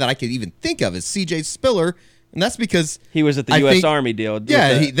guy that I could even think of is C.J. Spiller, and that's because he was at the U.S. Army deal.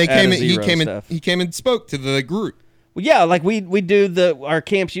 Yeah, he came and spoke to the group. Well, yeah, like we do our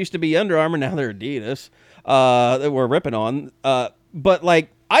camps used to be Under Armour, now they're Adidas. That we're ripping on. But like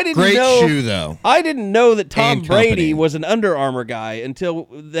I didn't know. Great shoe though. I didn't know that Tom Brady was an Under Armour guy until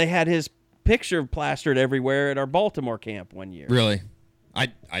they had his picture plastered everywhere at our Baltimore camp one year. Really? I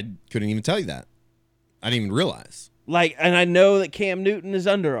couldn't even tell you that. I didn't even realize. Like, and I know that Cam Newton is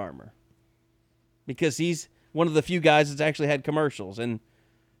Under Armour because he's one of the few guys that's actually had commercials, and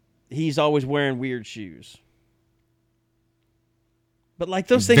he's always wearing weird shoes. But like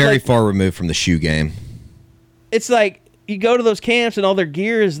those things, very far removed from the shoe game. It's like you go to those camps and all their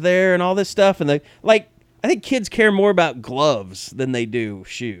gear is there and all this stuff, and I think kids care more about gloves than they do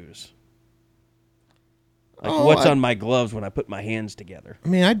shoes. Like what's on my gloves when I put my hands together. I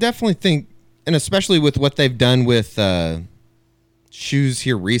mean, I definitely think, and especially with what they've done with shoes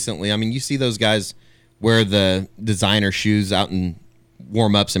here recently. I mean, you see those guys wear the designer shoes out in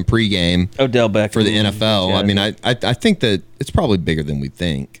warm-ups and pregame. Odell Beckham for the NFL. Yeah, I mean, I think that it's probably bigger than we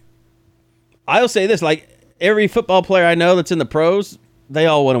think. I'll say this, like every football player I know that's in the pros, they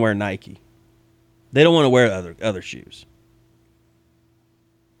all want to wear Nike. They don't want to wear other shoes.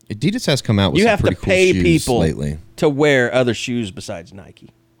 Adidas has come out with you some have pretty to pay cool shoes people lately to wear other shoes besides Nike.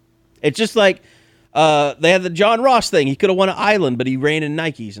 It's just like they had the John Ross thing. He could have won an island, but he ran in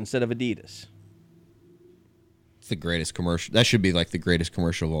Nikes instead of Adidas. It's the greatest commercial. That should be like the greatest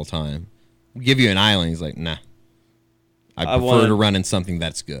commercial of all time. We'll give you an island. He's like, nah. I prefer to run in something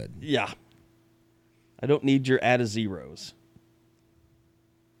that's good. Yeah. I don't need your add a zeros.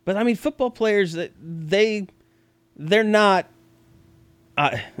 But I mean, football players, they're not.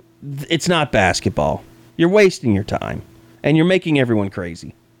 It's not basketball. You're wasting your time, and you're making everyone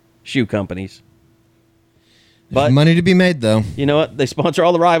crazy. Shoe companies. There's money to be made, though. You know what? They sponsor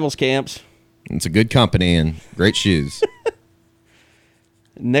all the rivals camps. It's a good company and great shoes.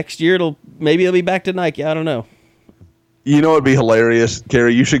 Next year, maybe it'll be back to Nike. I don't know. You know, it'd be hilarious,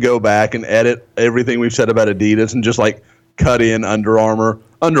 Kerry. You should go back and edit everything we've said about Adidas and just like cut in Under Armour.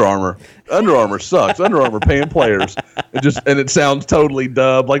 Under Armour sucks. Under Armour paying players. And it sounds totally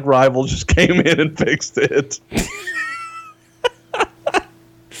dubbed, like Rivals just came in and fixed it.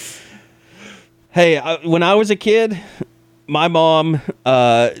 Hey, when I was a kid, my mom,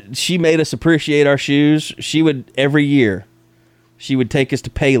 she made us appreciate our shoes. She would, every year, she would take us to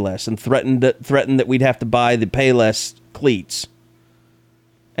Payless and threaten that we'd have to buy the Payless cleats.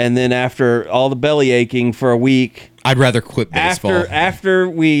 And then after all the belly aching for a week, I'd rather quit baseball. After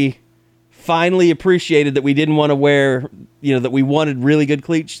we finally appreciated that we didn't want to wear, that we wanted really good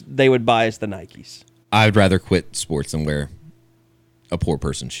cleats, they would buy us the Nikes. I'd rather quit sports than wear a poor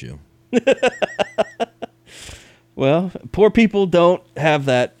person's shoe. Well, poor people don't have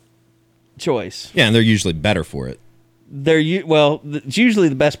that choice. Yeah, and they're usually better for it. It's usually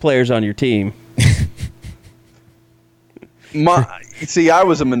the best players on your team. I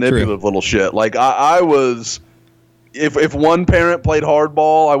was a manipulative little shit. Like I was, if one parent played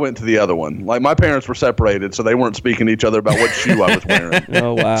hardball, I went to the other one. Like my parents were separated, so they weren't speaking to each other about what shoe I was wearing.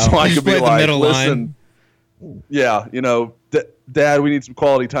 Oh wow! So I could be like, listen, yeah, Dad, we need some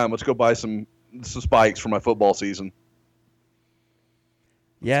quality time. Let's go buy some spikes for my football season.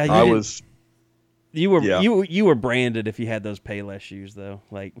 Yeah, You were Yeah. you were branded if you had those Payless shoes though.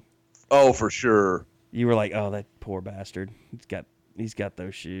 Like, Oh, for sure. you were like, oh, that poor bastard. He's got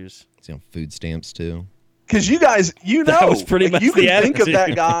those shoes. It's on food stamps too. Because you guys, That was pretty much you can the think of that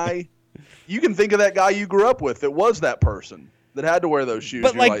attitude. guy. You can think of that guy you grew up with that was that person that had to wear those shoes.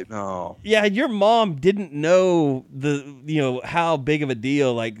 But, You're like- like, no. Yeah, your mom didn't know how big of a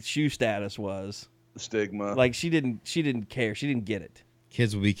deal like shoe status was. Stigma. Like she didn't care. She didn't get it.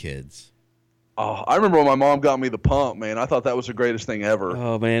 Kids will be kids. Oh, I remember when my mom got me the pump, man. I thought that was the greatest thing ever.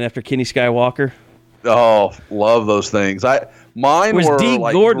 Oh man, after Kenny Skywalker. Oh, love those things. Mine Was were D.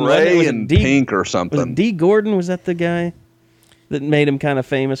 like Gordon, wasn't it? gray Was it and D- pink or Was something. it D. Gordon? Was that the guy that made him kind of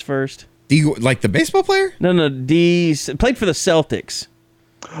famous first? Like the baseball player? No, D. Played for the Celtics.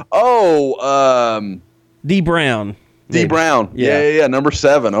 Oh, D. Brown. D. Maybe. Brown. Yeah. Yeah. Number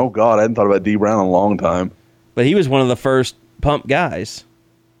 7. Oh God, I hadn't thought about D. Brown in a long time. But he was one of the first pump guys.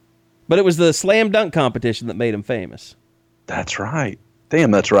 But it was the slam dunk competition that made him famous. That's right.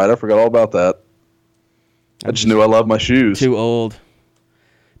 Damn, that's right. I forgot all about that. I just knew I loved my shoes. Too old.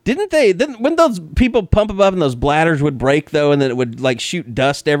 When those people pump them up and those bladders would break though, and then it would like shoot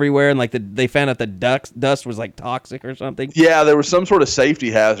dust everywhere, and like they found out the dust was like toxic or something. Yeah, there was some sort of safety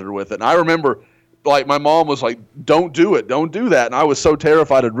hazard with it. And I remember, like, my mom was like, don't do it. Don't do that. And I was so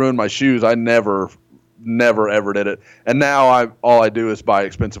terrified it'd ruin my shoes. I never ever did it. And now all I do is buy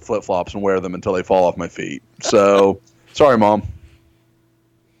expensive flip-flops and wear them until they fall off my feet. So, sorry, Mom.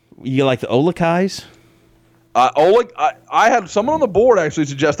 You like the Olakais? I had someone on the board actually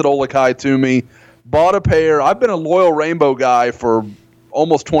suggested Olakai to me. Bought a pair. I've been a loyal Rainbow guy for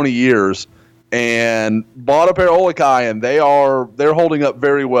almost 20 years, and bought a pair of Olakai, and they're holding up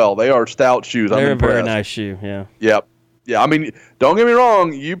very well. They are stout shoes. I'm They're a impressed. very nice shoe. Yeah. Yep. Yeah. I mean, don't get me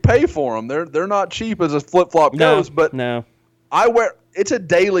wrong. You pay for them. They're not cheap as a flip flop goes, but no. It's a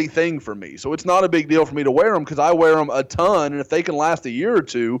daily thing for me, so it's not a big deal for me to wear them because I wear them a ton, and if they can last a year or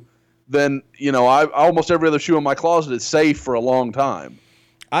two, then almost every other shoe in my closet is safe for a long time.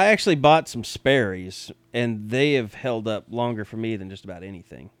 I actually bought some Sperry's, and they have held up longer for me than just about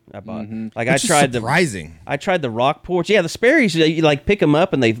anything I bought. Like Which is surprising. I tried the Rockports. Yeah, the Sperry's, you like pick them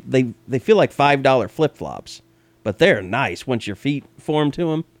up and they feel like $5 flip flops, but they're nice once your feet form to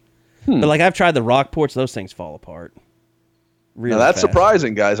them. But like I've tried the Rockports, those things fall apart. Really Now that's fast.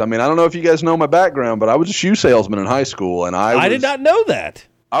 surprising, guys. I mean, I don't know if you guys know my background, but I was a shoe salesman in high school, and I did not know that.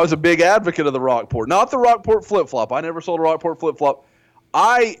 I was a big advocate of the Rockport, not the Rockport flip-flop. I never sold a Rockport flip-flop.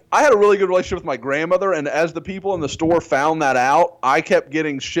 I had a really good relationship with my grandmother, and as the people in the store found that out, I kept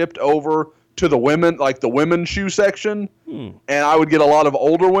getting shipped over to the women, like the women's shoe section, and I would get a lot of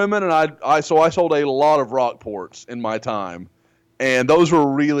older women, and I sold a lot of Rockports in my time, and those were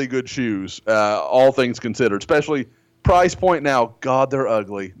really good shoes, all things considered, especially price point now. God, they're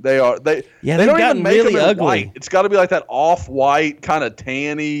ugly. They are. They Yeah, they they've don't gotten even make really them in ugly. white. It's got to be like that off-white kind of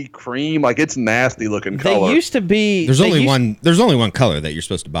tanny cream. Like it's nasty looking color. They used to be. There's only one color that you're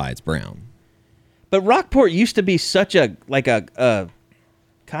supposed to buy. It's brown. But Rockport used to be such a kind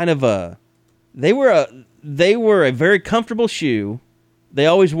of a. They were a very comfortable shoe. They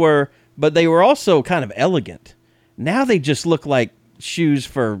always were, but they were also kind of elegant. Now they just look like shoes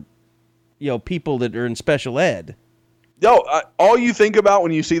for, people that are in special ed. All you think about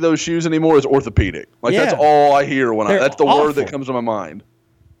when you see those shoes anymore is orthopedic. Like that's Yeah. all I hear when They're that's the word that awful. comes to my mind.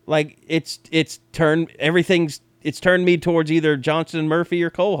 Like it's turned me towards either Johnston & Murphy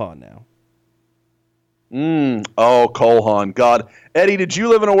or Cole Haan now. Oh, Cole Haan. God, Eddie, did you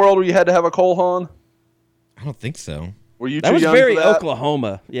live in a world where you had to have a Cole Haan? I don't think so. Were you That too was young very for that?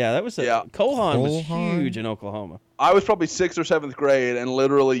 Oklahoma. Yeah, that was Yeah. Cole Haan was Cole Haan? huge in Oklahoma. I was probably 6th or 7th grade, and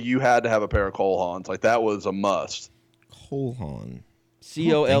literally you had to have a pair of Cole Haans. Like that was a must. Cole Haan.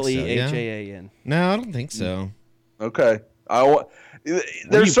 COLEHAAN. No, I don't think so. Okay, you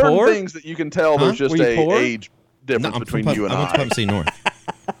there's certain poor? things that you can tell. There's just Were you a poor? age difference between you and I went to I. Pump City North.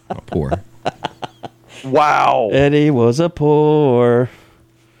 Not poor. Wow. Eddie was a poor.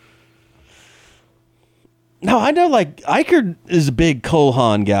 No, I know. Like Eichard is a big Cole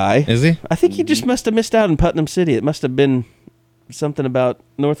Haan guy. Is he? I think he just must have missed out in Putnam City. It must have been something about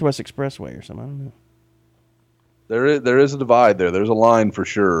Northwest Expressway or something. I don't know. There is a divide there. There's a line for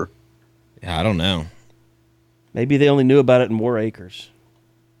sure. Yeah, I don't know. Maybe they only knew about it in War Acres.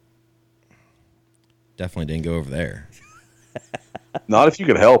 Definitely didn't go over there. Not if you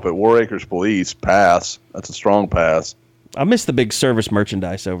could help it. War Acres Police pass. That's a strong pass. I miss the big service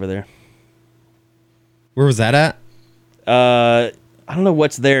merchandise over there. Where was that at? I don't know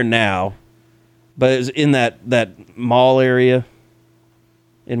what's there now, but it's in that mall area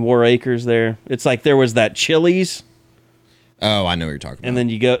in War Acres there. It's like there was that Chili's Oh, I know what you're talking about. And then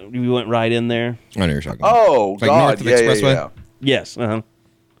you went right in there. I know what you're talking about. Oh, Like God. north of Yeah. Expressway? Yes. Uh-huh.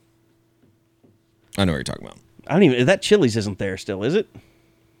 I know what you're talking about. I don't even. That Chili's isn't there still, is it?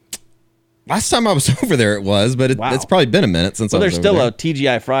 Last time I was over there, it was, but Wow. it's probably been a minute since I was There's over still there. a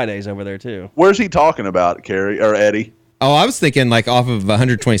TGI Fridays over there too. Where's he talking about, Kerry or Eddie? Oh, I was thinking like off of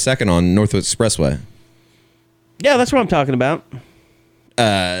 122nd on Northwest Expressway. Yeah, that's what I'm talking about.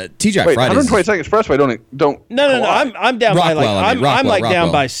 TGI Wait, Fridays. 122nd Expressway don't. No. collide. I'm down by like Rockwell, I mean. I'm like down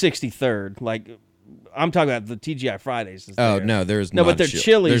Rockwell. by 63rd. Like I'm talking about the TGI Fridays. Is Oh there. no, there's No, not but their a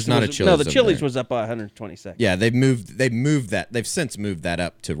Chili's. There's not a was- Chili's. No, the over Chili's there. was up by 122nd. Yeah, they've moved that. They've since moved that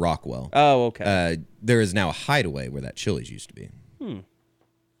up to Rockwell. Oh, okay. There is now a Hideaway where that Chili's used to be.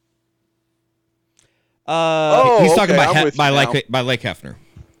 Oh, He's talking okay, about I'm with you now. by Lake Hefner.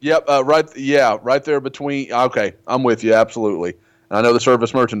 Yep, right there between. Okay, I'm with you absolutely. And I know the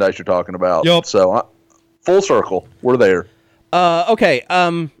service merchandise you're talking about. Yep. So full circle, we're there. Okay.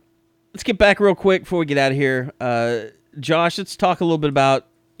 Let's get back real quick before we get out of here. Josh, let's talk a little bit about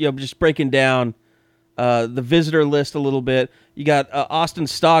just breaking down the visitor list a little bit. You got Austin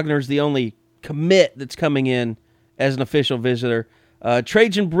Stogner's the only commit that's coming in as an official visitor.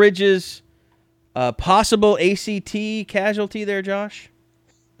 Trajan Bridges, possible ACT casualty there, Josh?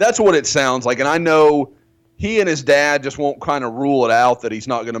 That's what it sounds like, and I know he and his dad just won't kind of rule it out that he's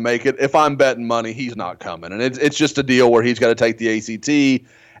not going to make it. If I'm betting money, he's not coming, and it's just a deal where he's got to take the ACT.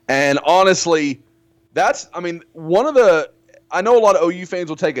 And honestly, I know a lot of OU fans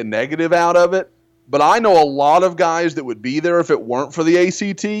will take a negative out of it, but I know a lot of guys that would be there if it weren't for the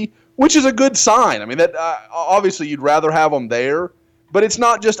ACT, which is a good sign. I mean, that obviously you'd rather have them there, but it's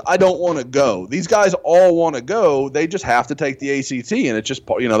not just I don't want to go. These guys all want to go. They just have to take the ACT, and it's just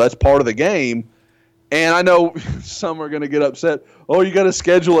that's part of the game. And I know some are going to get upset. Oh, you got to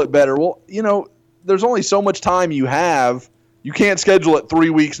schedule it better. Well, there's only so much time you have. You can't schedule it 3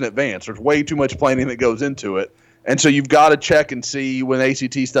 weeks in advance. There's way too much planning that goes into it. And so you've got to check and see when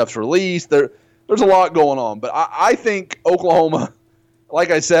ACT stuff's released. There's a lot going on. But I think Oklahoma,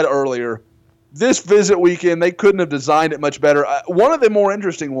 like I said earlier, this visit weekend, they couldn't have designed it much better. One of the more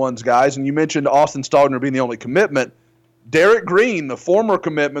interesting ones, guys, and you mentioned Austin Stogner being the only commitment, Derek Green, the former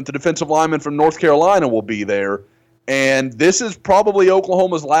commitment, the defensive lineman from North Carolina, will be there. And this is probably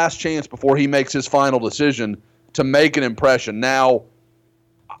Oklahoma's last chance before he makes his final decision to make an impression. Now,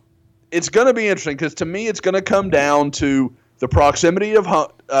 it's going to be interesting because to me it's going to come down to the proximity of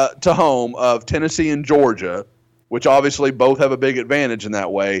to home of Tennessee and Georgia, which obviously both have a big advantage in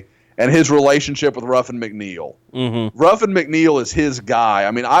that way, and his relationship with Ruffin McNeil. Mm-hmm. Ruffin McNeil is his guy.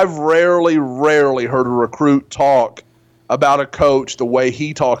 I mean, I've rarely heard a recruit talk about a coach the way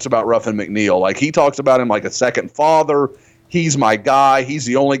he talks about Ruffin McNeil. Like, he talks about him like a second father. He's my guy. He's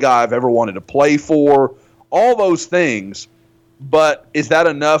the only guy I've ever wanted to play for. All those things. But is that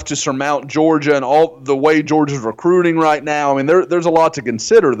enough to surmount Georgia and all the way Georgia's recruiting right now? I mean, there's a lot to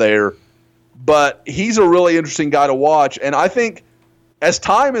consider there. But he's a really interesting guy to watch. And I think as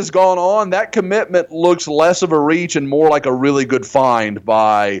time has gone on, that commitment looks less of a reach and more like a really good find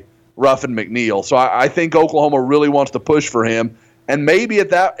by Ruffin McNeil. So I think Oklahoma really wants to push for him. And maybe if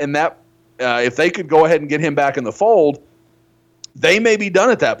they could go ahead and get him back in the fold, they may be done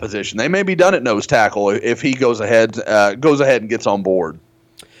at that position. They may be done at nose tackle if he goes ahead and gets on board.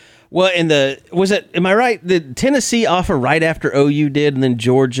 Well, am I right? Did Tennessee offer right after OU did, and then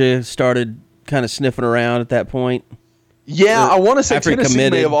Georgia started kind of sniffing around at that point? Yeah, I want to say after he Tennessee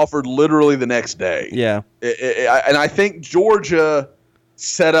committed? may have offered literally the next day. Yeah. And I think Georgia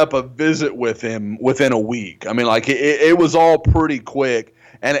set up a visit with him within a week. I mean, like it was all pretty quick.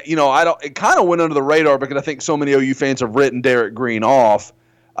 And it kind of went under the radar because I think so many OU fans have written Derek Green off.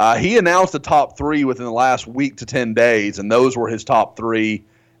 He announced the top 3 within the last week to 10 days, and those were his top 3.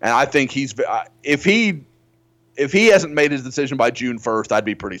 And I think if he hasn't made his decision by June 1st, I'd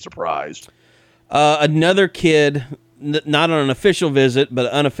be pretty surprised. Another kid, not on an official visit, but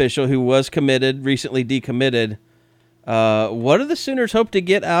unofficial, who was committed, recently decommitted. What do the Sooners hope to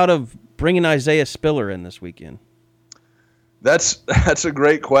get out of bringing Isaiah Spiller in this weekend? That's a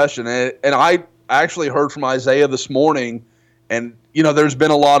great question, and I actually heard from Isaiah this morning, and there's been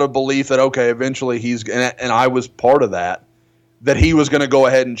a lot of belief that eventually and I was part of that he was going to go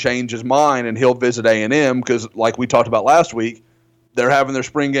ahead and change his mind and he'll visit A&M because, like we talked about last week, they're having their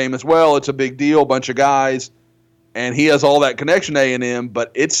spring game as well. It's a big deal, bunch of guys, and he has all that connection to A&M.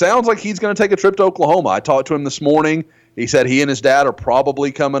 But it sounds like he's going to take a trip to Oklahoma. I talked to him this morning. He said he and his dad are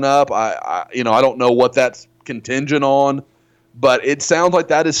probably coming up. I don't know what that's contingent on. But it sounds like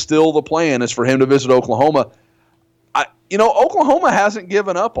that is still the plan, is for him to visit Oklahoma. Oklahoma hasn't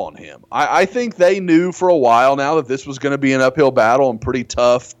given up on him. I think they knew for a while now that this was going to be an uphill battle and pretty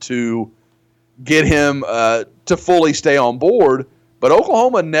tough to get him to fully stay on board. But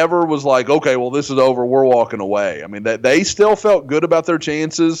Oklahoma never was like, okay, well, this is over, we're walking away. I mean, they still felt good about their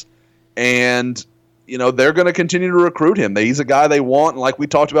chances, and they're going to continue to recruit him. He's a guy they want, and like we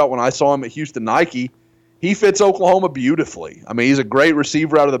talked about when I saw him at Houston Nike, he fits Oklahoma beautifully. I mean, he's a great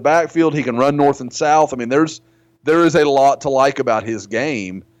receiver out of the backfield. He can run north and south. I mean, there is a lot to like about his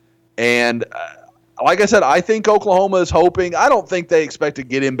game. And like I said, I think Oklahoma is hoping. I don't think they expect to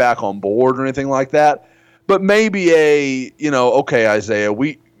get him back on board or anything like that. But maybe okay, Isaiah,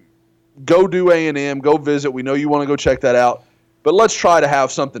 we go do A&M, go visit. We know you want to go check that out. But let's try to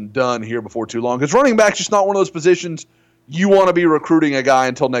have something done here before too long. Because running back's just not one of those positions you want to be recruiting a guy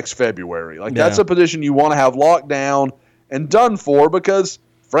until next February. That's a position you want to have locked down and done for because,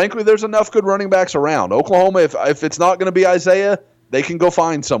 frankly, there's enough good running backs around. Oklahoma, if it's not going to be Isaiah, they can go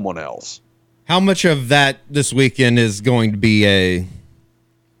find someone else. How much of that this weekend is going to be a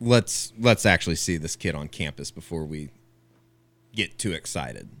let's actually see this kid on campus before we get too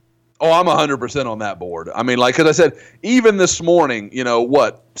excited? Oh, I'm 100% on that board. I mean, as I said, even this morning,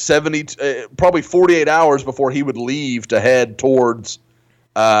 probably 48 hours before he would leave to head towards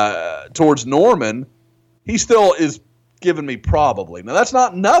Norman, he still is giving me probably. Now, that's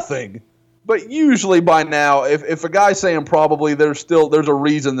not nothing, but usually by now, if a guy's saying probably, there's a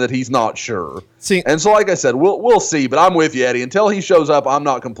reason that he's not sure. And so, like I said, we'll see. But I'm with you, Eddie. Until he shows up, I'm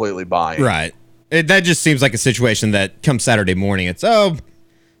not completely buying. Right. That just seems like a situation that comes Saturday morning, it's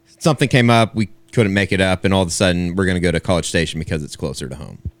something came up, we couldn't make it up, and all of a sudden we're going to go to College Station because it's closer to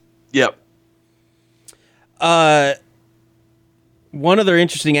home. Yep. One other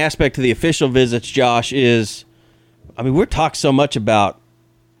interesting aspect to the official visits, Josh, is, we're talking so much about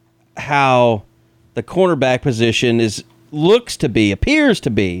how the cornerback position appears to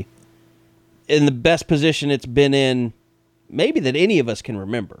be in the best position it's been in maybe that any of us can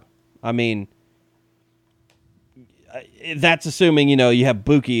remember. That's assuming, you have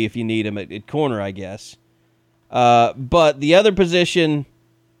Buki if you need him at corner, I guess. But the other position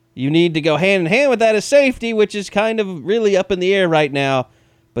you need to go hand in hand with that is safety, which is kind of really up in the air right now.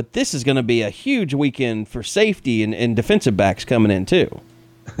 But this is going to be a huge weekend for safety and defensive backs coming in, too.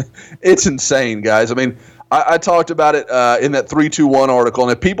 It's insane, guys. I talked about it in that 321 article,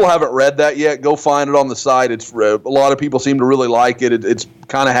 and if people haven't read that yet, go find it on the site. It's a lot of people seem to really like it. It's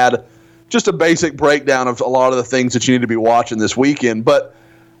kind of had just a basic breakdown of a lot of the things that you need to be watching this weekend. But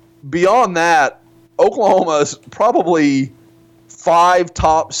beyond that, Oklahoma's probably 5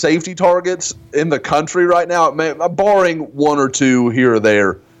 top safety targets in the country right now, barring 1 or 2 here or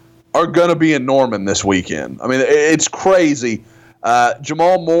there, are going to be in Norman this weekend. It's crazy.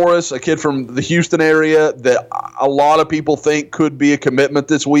 Jamal Morris, a kid from the Houston area that a lot of people think could be a commitment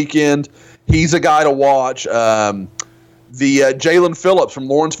this weekend. He's a guy to watch. The Jalen Phillips from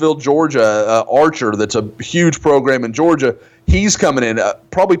Lawrenceville, Georgia, Archer, that's a huge program in Georgia, he's coming in.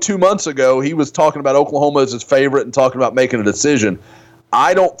 Probably 2 months ago, he was talking about Oklahoma as his favorite and talking about making a decision.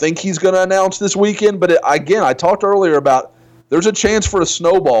 I don't think he's going to announce this weekend, but again, I talked earlier about there's a chance for a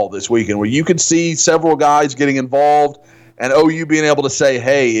snowball this weekend where you could see several guys getting involved and OU being able to say,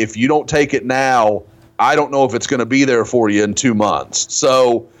 hey, if you don't take it now, I don't know if it's going to be there for you in 2 months.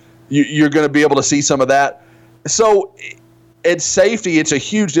 So you're going to be able to see some of that. So at safety, it's a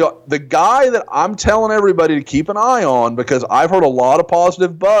huge deal. The guy that I'm telling everybody to keep an eye on, because I've heard a lot of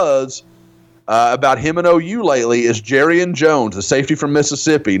positive buzz about him and OU lately, is Jerrion Jones, the safety from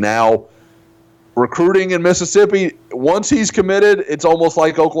Mississippi. Now, recruiting in Mississippi, once he's committed, it's almost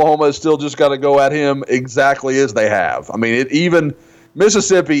like Oklahoma has still just got to go at him exactly as they have. Even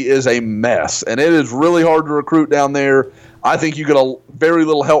Mississippi is a mess, and it is really hard to recruit down there. I think you get very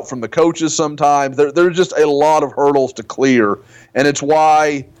little help from the coaches sometimes. There's just a lot of hurdles to clear, and it's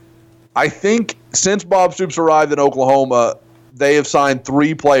why I think since Bob Stoops arrived in Oklahoma, they have signed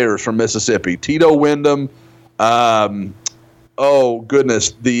 3 players from Mississippi. Tito Wyndham, the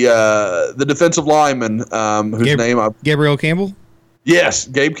defensive lineman whose name Gabriel Campbell? Yes,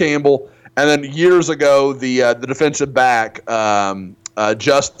 Gabe Campbell. And then years ago, the defensive back,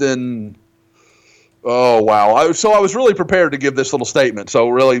 Justin. Oh, wow. So I was really prepared to give this little statement. So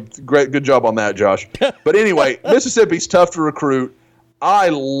really good job on that, Josh. But anyway, Mississippi's tough to recruit. I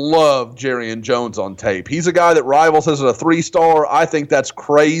love Jerrion Jones on tape. He's a guy that Rivals has a 3-star. I think that's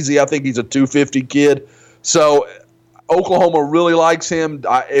crazy. I think he's a 250 kid. So Oklahoma really likes him.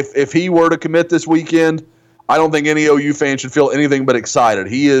 If he were to commit this weekend, I don't think any OU fan should feel anything but excited.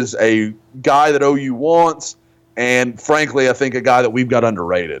 He is a guy that OU wants, and frankly, I think a guy that we've got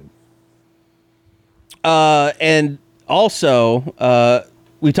underrated. And also,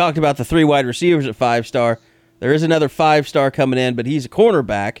 we talked about the 3 wide receivers at 5-star. There is another 5-star coming in, but he's a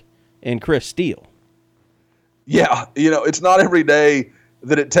cornerback, and Chris Steele. Yeah, it's not every day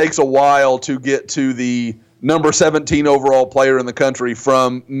that it takes a while to get to the number 17 overall player in the country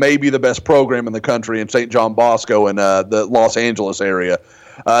from maybe the best program in the country in St. John Bosco in the Los Angeles area.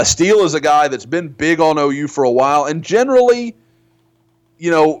 Steele is a guy that's been big on OU for a while, and generally,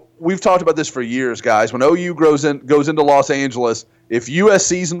 we've talked about this for years, guys. When OU goes into Los Angeles, if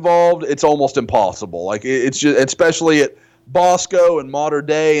USC's involved, it's almost impossible. Like it's just, especially at Bosco and Mater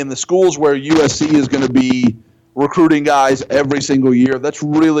Dei and the schools where USC is going to be recruiting guys every single year. That's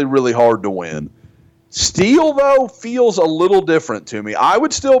really, really hard to win. Steele, though, feels a little different to me. I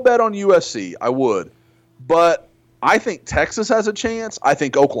would still bet on USC. I would. But I think Texas has a chance. I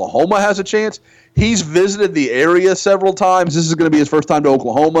think Oklahoma has a chance. He's visited the area several times. This is going to be his first time to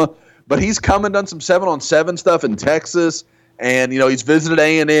Oklahoma. But he's come and done some 7-on-7 stuff in Texas. And, he's visited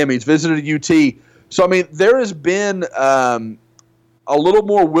A&M. He's visited UT. So, I mean, there has been a little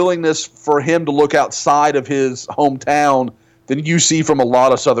more willingness for him to look outside of his hometown than you see from a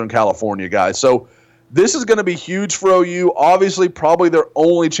lot of Southern California guys. So this is going to be huge for OU. Obviously, probably their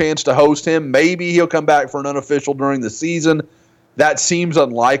only chance to host him. Maybe he'll come back for an unofficial during the season. That seems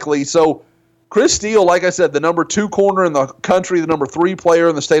unlikely. So Chris Steele, like I said, the number 2 corner in the country, the number 3 player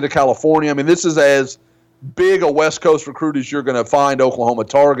in the state of California. I mean, this is as big a West Coast recruit as you're going to find Oklahoma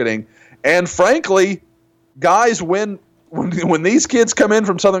targeting. And frankly, guys, when these kids come in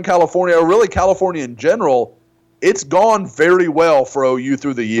from Southern California, or really California in general, it's gone very well for OU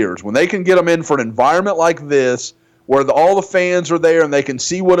through the years. When they can get them in for an environment like this, where all the fans are there and they can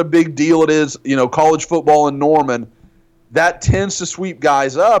see what a big deal it is, college football in Norman, that tends to sweep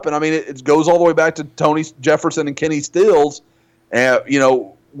guys up. And, I mean, it goes all the way back to Tony Jefferson and Kenny Stills,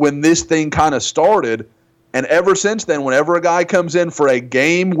 when this thing kind of started. And ever since then, whenever a guy comes in for a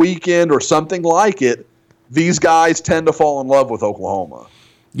game weekend or something like it, these guys tend to fall in love with Oklahoma.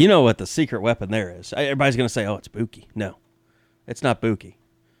 You know what the secret weapon there is. Everybody's going to say, it's Buki. No, it's not Buki.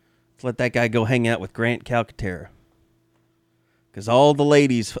 Let's let that guy go hang out with Grant Calcaterra. Because all the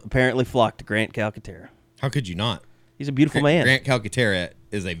ladies apparently flock to Grant Calcaterra. How could you not? He's a beautiful man. Grant Calcaterra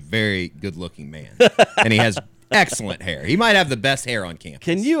is a very good-looking man. And he has excellent hair. He might have the best hair on campus.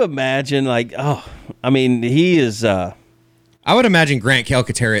 Can you imagine, he is... I would imagine Grant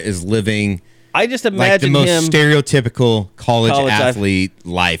Calcaterra is living... I just imagine the most him stereotypical college athlete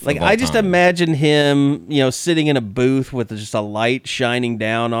life. Like I just imagine him, sitting in a booth with just a light shining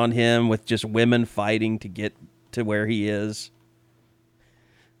down on him, with just women fighting to get to where he is,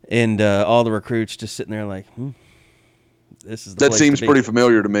 and all the recruits just sitting there like, this is. That seems pretty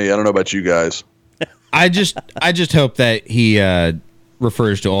familiar to me. I don't know about you guys. I just hope that he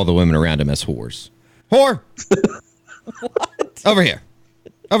refers to all the women around him as whores. Whore. What? Over here,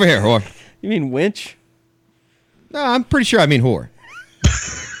 whore. You mean winch? No, I'm pretty sure I mean whore.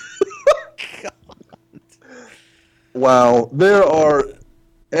 Wow. There are,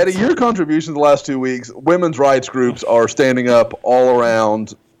 Eddie, your contributions the last 2 weeks, women's rights groups are standing up all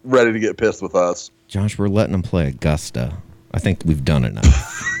around, ready to get pissed with us. Josh, we're letting them play Augusta. I think we've done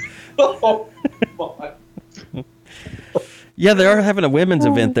enough. Oh, my. Yeah, they are having a women's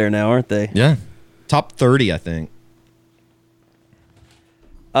event there now, aren't they? Yeah. Top 30, I think.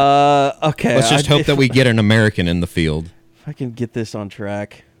 Okay. Let's just hope that we get an American in the field. If I can get this on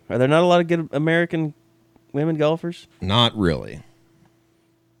track. Are there not a lot of good American women golfers? Not really.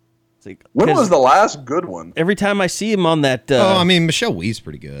 When was the last good one? Every time I see him on that... Michelle Wee's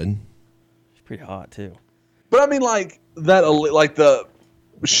pretty good. She's pretty hot, too. But I mean,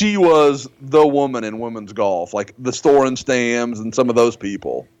 she was the woman in women's golf, like the Thorin Stams and some of those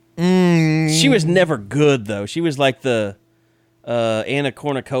people. She was never good, though. She was like the... Anna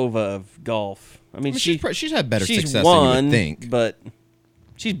Kournikova of golf. I mean, she's had better success won, than you would think. But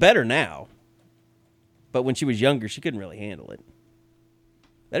she's better now. But when she was younger, she couldn't really handle it.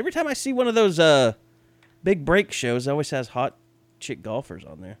 But every time I see one of those big break shows, it always has hot chick golfers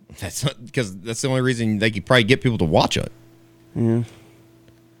on there. That's because that's the only reason they could probably get people to watch it. Yeah.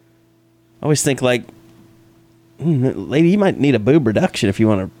 I always think lady, you might need a boob reduction if you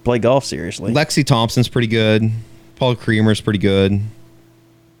want to play golf seriously. Lexi Thompson's pretty good. Paul Creamer's pretty good.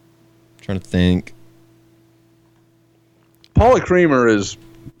 Trying to think. Paulie Creamer is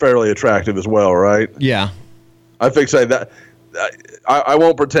fairly attractive as well, right? Yeah. I think that. I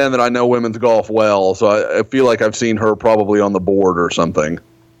won't pretend that I know women's golf well, so I feel like I've seen her probably on the board or something.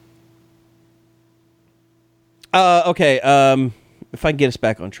 Okay. If I can get us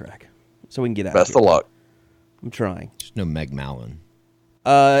back on track, so we can get out. Best of luck. I'm trying. There's no Meg Mallon.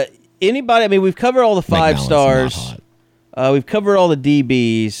 anybody? I mean, we've covered all the 5 McMillan's stars. not hot. We've covered all the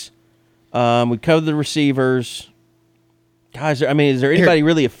DBs. We covered the receivers. Guys, I mean, is there anybody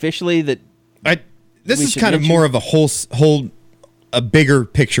really officially that? This we is should kind of mention? more of a bigger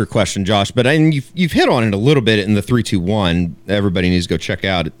picture question, Josh. But you've hit on it a little bit in the 3-2-1. Everybody needs to go check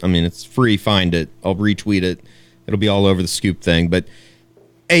out. I mean, it's free. Find it. I'll retweet it. It'll be all over the Scoop thing. But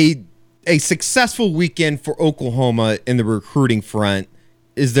a successful weekend for Oklahoma in the recruiting front.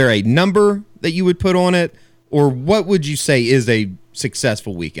 Is there a number that you would put on it, or what would you say is a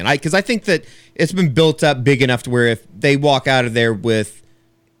successful weekend? Because I think that it's been built up big enough to where if they walk out of there with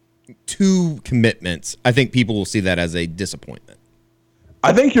 2 commitments, I think people will see that as a disappointment.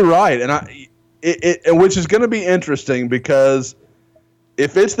 I think you're right, and which is going to be interesting because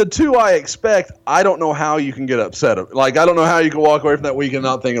if it's the 2 I expect, I don't know how you can get upset. Like, I don't know how you can walk away from that weekend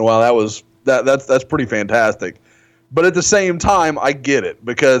not thinking, "Wow, that's pretty fantastic." But at the same time, I get it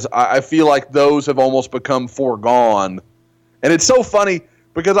because I feel like those have almost become foregone, and it's so funny.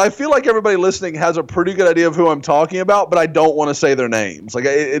 Because I feel like everybody listening has a pretty good idea of who I'm talking about, but I don't want to say their names. Like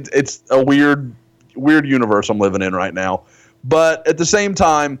it's a weird universe I'm living in right now. But at the same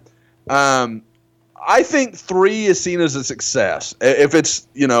time, I think 3 is seen as a success. If it's,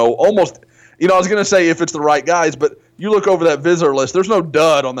 almost, I was going to say if it's the right guys, but you look over that visitor list, there's no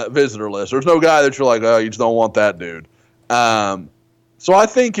dud on that visitor list. There's no guy that you're like, oh, you just don't want that dude. So I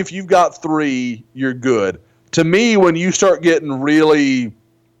think if you've got 3, you're good. To me, when you start getting really –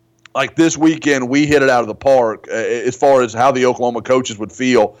 like this weekend, we hit it out of the park as far as how the Oklahoma coaches would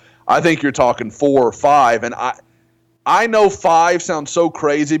feel. I think you're talking 4 or 5. And I know 5 sounds so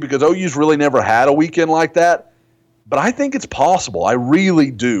crazy because OU's really never had a weekend like that. But I think it's possible. I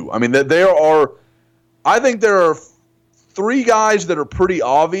really do. I mean, I think there are 3 guys that are pretty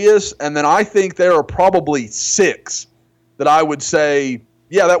obvious. And then I think there are probably 6 that I would say,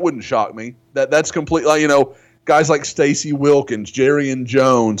 yeah, that wouldn't shock me. That's completely, guys like Stacey Wilkins, Jerrion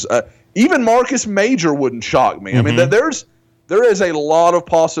Jones, even Marcus Major wouldn't shock me. I mean, there is a lot of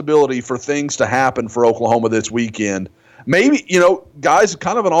possibility for things to happen for Oklahoma this weekend. Maybe, guys,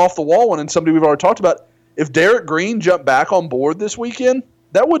 kind of an off-the-wall one and somebody we've already talked about. If Derek Green jumped back on board this weekend,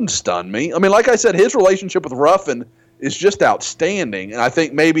 that wouldn't stun me. I mean, like I said, his relationship with Ruffin is just outstanding. And I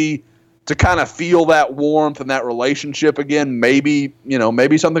think maybe to kind of feel that warmth and that relationship again, maybe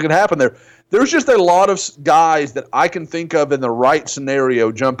something could happen there. There's just a lot of guys that I can think of in the right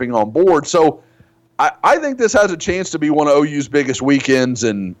scenario jumping on board. So I think this has a chance to be one of OU's biggest weekends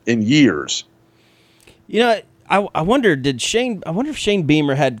in years. I wonder if Shane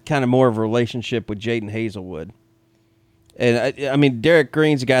Beamer had kind of more of a relationship with Jaden Hazelwood. And I mean, Derek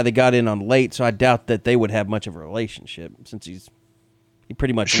Green's a guy that got in on late, so I doubt that they would have much of a relationship since he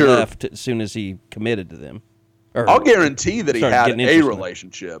pretty much left as soon as he committed to them. I'll guarantee that he had a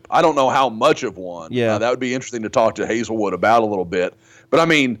relationship. I don't know how much of one. Yeah. That would be interesting to talk to Hazelwood about a little bit. But, I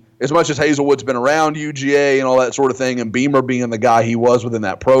mean, as much as Hazelwood's been around UGA and all that sort of thing, and Beamer being the guy he was within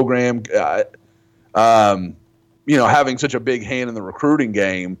that program, having such a big hand in the recruiting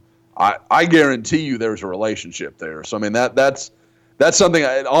game, I guarantee you there's a relationship there. So, I mean, that's something,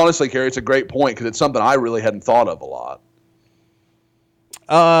 honestly, Kerry, it's a great point because it's something I really hadn't thought of a lot.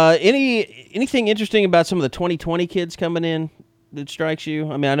 Anything interesting about some of the 2020 kids coming in that strikes you?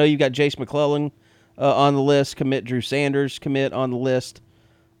 I mean, I know you've got Jace McClellan on the list, commit Drew Sanders commit on the list.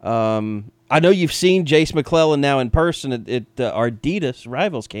 I know you've seen Jace McClellan now in person at Arditas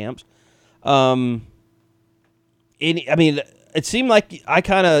Rivals camps. I mean, it seemed like I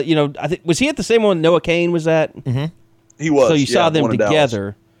kind of, I think, was he at the same one Noah Kane was at? Mm-hmm. He was. So you saw them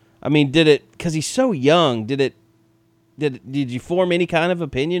together. I mean, did it, because he's so young, did you form any kind of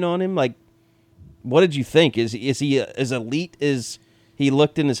opinion on him? Like, what did you think? Is he as elite as he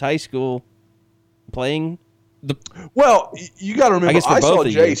looked in his high school playing? Well, you got to remember, I saw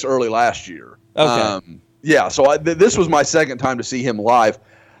Jace early last year. Okay. So this was my second time to see him live.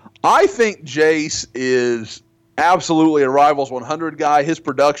 I think Jace is absolutely a Rivals 100 guy. His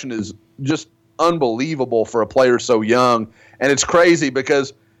production is just unbelievable for a player so young. And it's crazy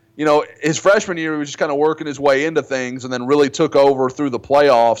because his freshman year, he was just kind of working his way into things and then really took over through the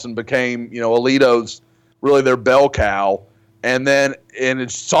playoffs and became, Alito's really their bell cow. And then in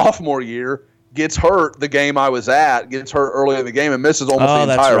his sophomore year, gets hurt the game I was at, gets hurt early in the game and misses almost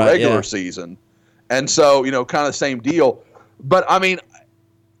the entire regular season. And so, kind of same deal. But, I mean,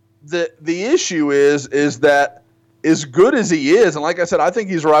 the issue is that as good as he is, and like I said, I think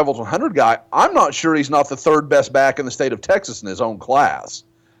he's a Rivals 100 guy, I'm not sure he's not the third best back in the state of Texas in his own class.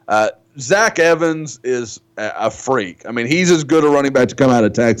 Zach Evans is a freak. I mean, he's as good a running back to come out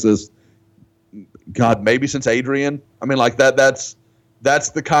of Texas, God, maybe since Adrian. I mean, like that's That's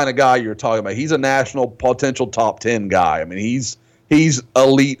the kind of guy you're talking about. He's a national potential top 10 guy. I mean, he's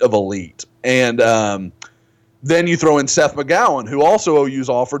elite of elite. And then you throw in Seth McGowan, who also OU's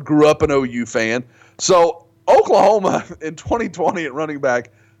offered, grew up an OU fan. So Oklahoma in 2020 at running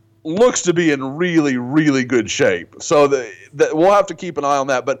back looks to be in really, really good shape. So we'll have to keep an eye on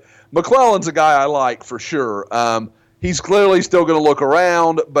that. But McClellan's a guy I like for sure. He's clearly still going to look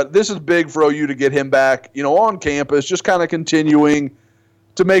around, but this is big for OU to get him back, on campus, just kind of continuing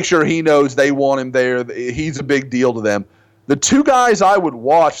to make sure he knows they want him there. He's a big deal to them. The two guys I would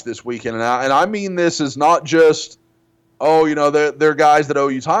watch this weekend, and I mean this is not just, they're guys that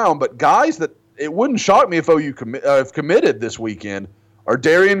OU's high on, but guys that it wouldn't shock me if OU committed this weekend, are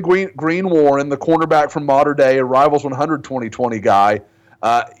Darian Green-Warren, the cornerback from Mater Dei, a Rivals 100 2020 guy.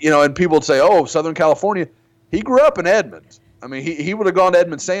 And people would say, Southern California. He grew up in Edmond. I mean, he would have gone to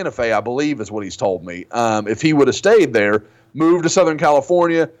Edmond Santa Fe, I believe is what he's told me, if he would have stayed there. Moved to Southern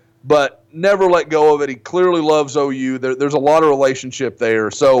California, but never let go of it. He clearly loves OU. There's a lot of relationship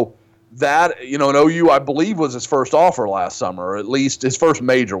there. So that, an OU, I believe, was his first offer last summer, or at least his first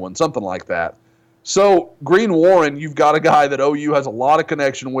major one, something like that. So Green-Warren, you've got a guy that OU has a lot of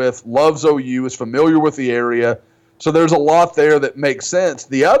connection with, loves OU, is familiar with the area. So there's a lot there that makes sense.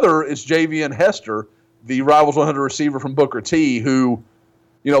 The other is Javian Hester, the Rivals 100 receiver from Booker T, who,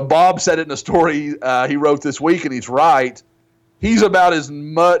 Bob said it in a story he wrote this week, and he's right. He's about as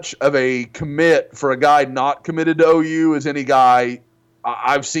much of a commit for a guy not committed to OU as any guy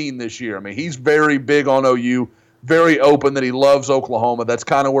I've seen this year. I mean, he's very big on OU, very open that he loves Oklahoma. That's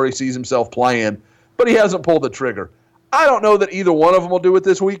kind of where he sees himself playing, but he hasn't pulled the trigger. I don't know that either one of them will do it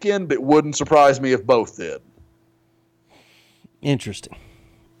this weekend, but it wouldn't surprise me if both did. Interesting.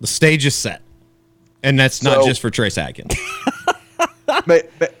 The stage is set. And that's not just for Trace Atkins.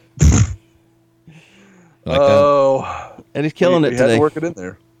 And he's killing it today. Had to work it in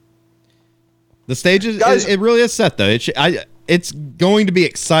there. The stage is, guys, it really is set, though. It's going to be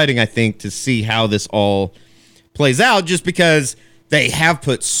exciting, I think, to see how this all plays out, just because they have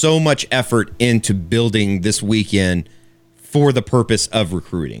put so much effort into building this weekend for the purpose of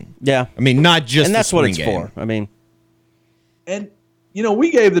recruiting. Yeah. I mean, not just and that's what it's game. for. I mean. And,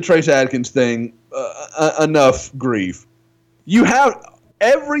 we gave the Trace Atkins thing enough grief. You have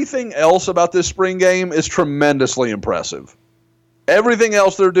everything else about this spring game is tremendously impressive. Everything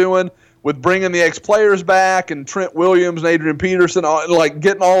else they're doing with bringing the ex-players back and Trent Williams and Adrian Peterson, like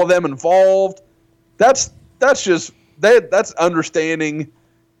getting all of them involved, that's understanding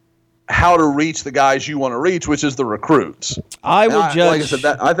how to reach the guys you want to reach, which is the recruits. I will judge. Like I said,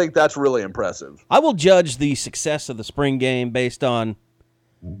 I think that's really impressive. I will judge the success of the spring game based on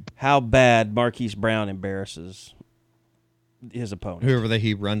how bad Marquise Brown embarrasses his opponent. Whoever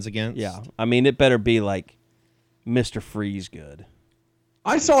he runs against? Yeah. I mean, it better be like Mr. Freeze good.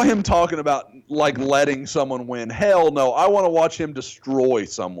 I saw him talking about, letting someone win. Hell no. I want to watch him destroy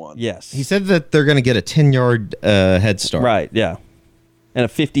someone. Yes. He said that they're going to get a 10-yard head start. Right, yeah. And a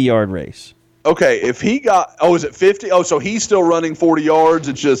 50-yard race. Okay, if he got – is it 50? Oh, so he's still running 40 yards.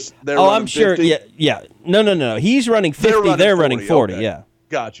 It's just they're running I'm sure. 50? Yeah. No. He's running 50. They're running 40, okay. Yeah.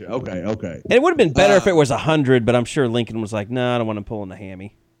 Gotcha. Okay. And it would have been better if it was 100, but I'm sure Lincoln was like, no, I don't want to pull in the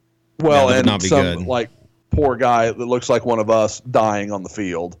hammy. Well, that would and not be some, good. Poor guy that looks like one of us dying on the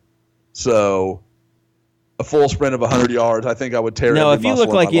field. So a full sprint of 100 yards, I think I would tear. No, every if you muscle look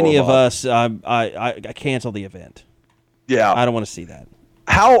in my like any lower of body. us, I cancel the event. Yeah. I don't want to see that.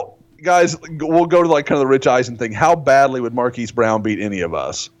 How, guys, we'll go to kind of the Rich Eisen thing. How badly would Marquise Brown beat any of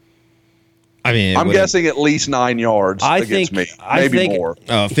us? I mean, I'm guessing at least 9 yards against me. Maybe more.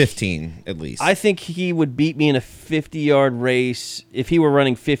 15 at least. I think he would beat me in a 50-yard race. If he were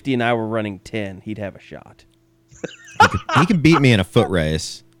running 50 and I were running 10, he'd have a shot. He can beat me in a foot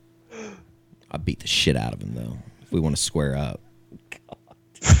race. I'll beat the shit out of him, though, if we want to square up.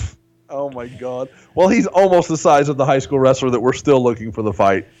 Oh, my God. Well, he's almost the size of the high school wrestler that we're still looking for the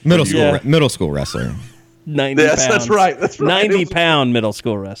fight. Middle school wrestler. 90 yes, pounds. That's right. 90-pound middle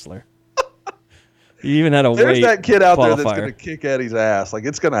school wrestler. You even had a There's weight that kid out there that's qualifier. going to kick Eddie's ass.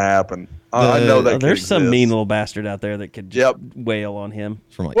 It's going to happen. I know that kid There's some exists. mean little bastard out there that could just wail on him.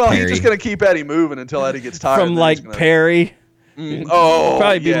 From Well, Perry. he's just going to keep Eddie moving until Eddie gets tired. From Perry.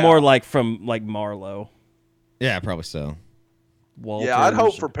 Probably Be more like from Marlowe. Yeah, probably so. Walters. Yeah, I'd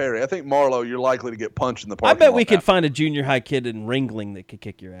hope for Perry. I think Marlowe, you're likely to get punched in the I parking bet lot we could now. find a junior high kid in Ringling that could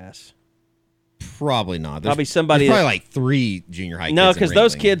kick your ass. Probably not. Probably somebody. There's probably 3 junior high kids. No, because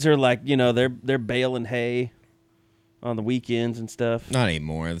those Ringling. kids are they're baling hay on the weekends and stuff. Not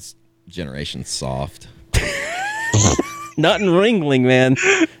anymore. This generation's soft. Nothing Ringling, man.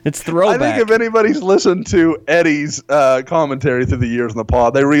 It's throwback. I think if anybody's listened to Eddie's commentary through the years in the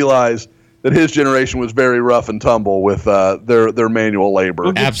pod, they realize that his generation was very rough and tumble with their manual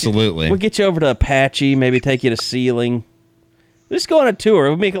labor. Absolutely. We'll get you over to Apache, maybe take you to Sealing. Just go on a tour.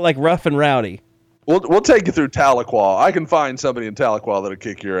 We'll make it like Rough and Rowdy. We'll take you through Tahlequah. I can find somebody in Tahlequah that'll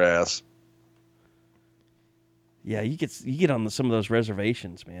kick your ass. Yeah, you get on some of those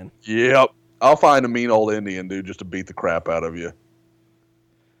reservations, man. Yep. I'll find a mean old Indian dude just to beat the crap out of you. If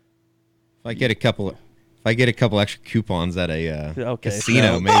I get a couple extra coupons at a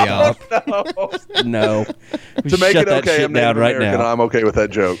casino, maybe I'll. No. To make it okay, I'm Native right American. now. I'm okay with that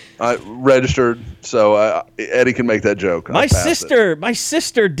joke. I registered, so Eddie can make that joke. My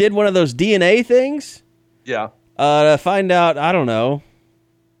sister did one of those DNA things. Yeah. To find out, I don't know.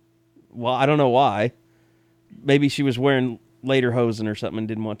 Well, I don't know why. Maybe she was wearing lederhosen or something and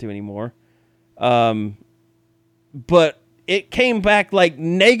didn't want to anymore. But it came back like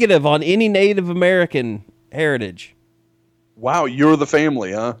negative on any Native American heritage. Wow, you're the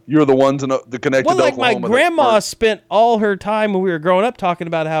family, huh? You're the ones the connected Well, to like Oklahoma. my grandma spent all her time when we were growing up talking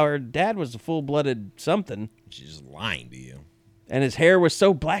about how her dad was a full-blooded something. She's just lying to you. And his hair was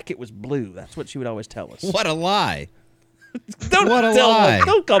so black it was blue. That's what she would always tell us. What a lie. Don't What a tell lie. her-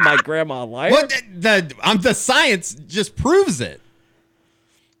 Don't call my grandma a liar. What the science just proves it.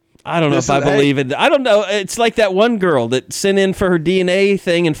 I don't know Listen, if I believe it. I don't know. It's like that one girl that sent in for her DNA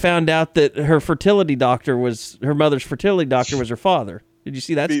thing and found out that her mother's fertility doctor was her father. Did you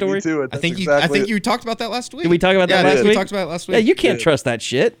see that Beat story? me to it. I That's think exactly you talked about that last week. Did we talk about that Yeah, last we week? talked about it last week. Yeah, you can't trust that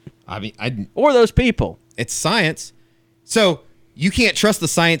shit. I mean, Or those people. it's science. So you can't trust the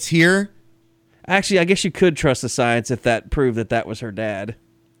science here. Actually, I guess you could trust the science if that proved that was her dad.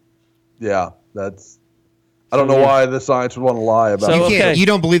 Yeah, that's. I don't know why the science would want to lie about So, it. You can't. okay. You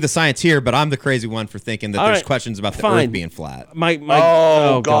don't believe the science here, but I'm the crazy one for thinking that All there's right, questions about the fine. Earth being flat.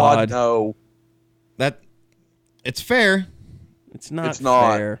 Oh, God, no. That it's fair. It's not It's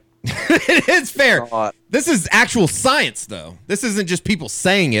not. fair. It is fair. Not. This is actual science, though. This isn't just people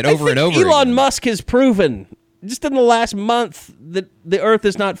saying it over and over Elon again. Musk has proven, just in the last month, that the Earth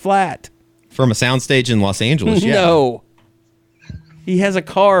is not flat. From a soundstage in Los Angeles, yeah. No. He has a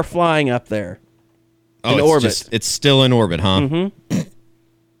car flying up there. Oh, in it's orbit. it's still in orbit, huh? Mm-hmm.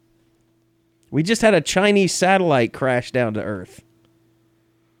 We just had a Chinese satellite crash down to Earth.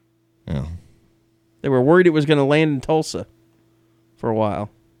 Oh. They were worried it was going to land in Tulsa for a while.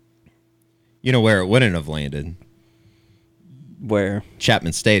 You know where it wouldn't have landed? Where?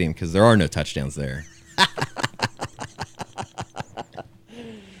 Chapman Stadium, because there are no touchdowns there.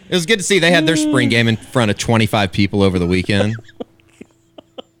 It was good to see they had their spring game in front of 25 people over the weekend.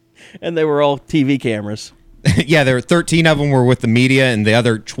 And they were all TV cameras. Yeah, there were 13 of them were with the media, and the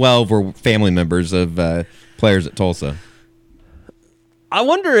other 12 were family members of players at Tulsa. I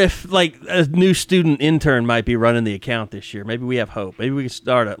wonder if, like, a new student intern might be running the account this year. Maybe we have hope. Maybe we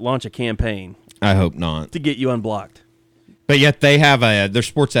can launch a campaign I hope not. to get you unblocked. But yet they have their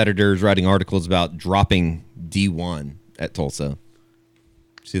sports editors writing articles about dropping D1 at Tulsa.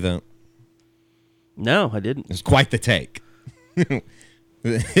 See that? No, I didn't. It was quite the take.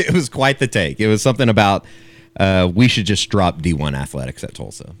 It was quite the take. It was something about we should just drop D1 athletics at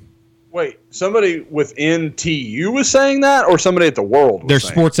Tulsa. Wait, somebody within TU was saying that, or somebody at the World was Their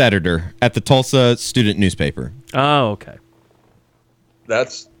saying sports editor at the Tulsa student newspaper. Oh, okay.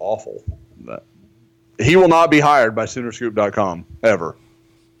 That's awful. He will not be hired by Soonerscoop.com, ever.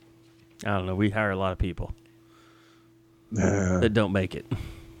 I don't know. We hire a lot of people that don't make it.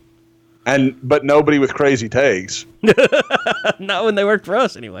 But nobody with crazy takes. Not when they work for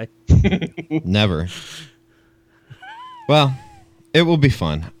us, anyway. Never. Well, it will be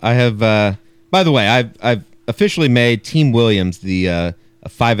fun. I have, by the way, I've officially made Team Williams the a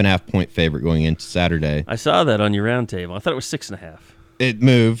 5.5 point favorite going into Saturday. I saw that on your round table. I thought it was 6.5. It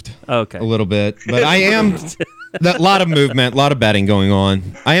moved Okay. a little bit, but I am a lot of movement, a lot of betting going on.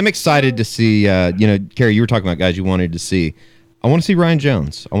 I am excited to see. Kerry, you were talking about guys you wanted to see. I want to see Ryan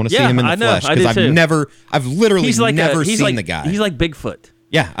Jones. I want to see him in the I know. flesh I do too. I've literally never seen like, the guy. He's like Bigfoot.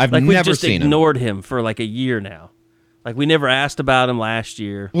 Yeah, I've Like we never just seen him. ignored him for like a year now. Like we never asked about him last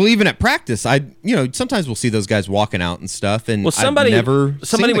year. Well, even at practice, sometimes we'll see those guys walking out and stuff, and Well, I've never seen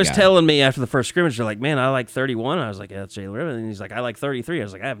somebody the was guy. telling me after the first scrimmage, they're like, "Man, I like 31." I was like, "Yeah, that's Jalen Riven." And he's like, "I like 33." I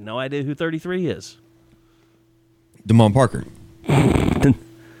was like, "I have no idea who 33 is." Damon Parker.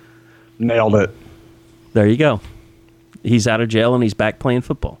 Nailed it. There you go. He's out of jail and he's back playing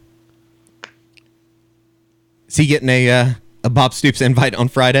football. Is he getting a Bob Stoops invite on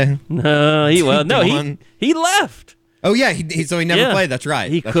Friday? No, he on. he left. Oh yeah, so he never Yeah. played. That's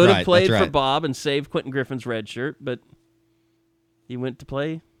right. He That's could have right. played That's for right. Bob and saved Quentin Griffin's red shirt, but He went to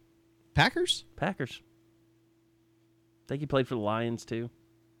play Packers? Packers. I think he played for the Lions, too.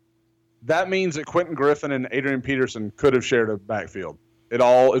 That means that Quentin Griffin and Adrian Peterson could have shared a backfield. It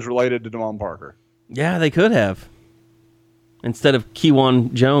all is related to Devon Parker. Yeah, they could have. Instead of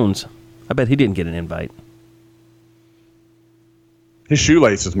Kewan Jones. I bet he didn't get an invite. His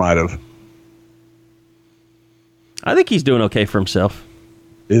shoelaces might have. I think he's doing okay for himself.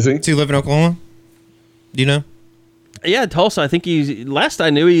 Is he? Does he live in Oklahoma? Do you know? Yeah, Tulsa. I think last I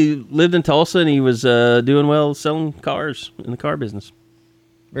knew, he lived in Tulsa and he was doing well selling cars in the car business.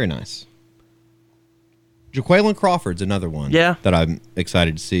 Very nice. Jaquaylin Crawford's another one that I'm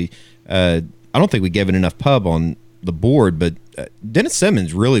excited to see. I don't think we gave it enough pub on the board, but Dennis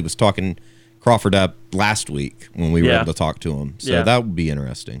Simmons really was talking Crawford up last week when we were able to talk to him. So that would be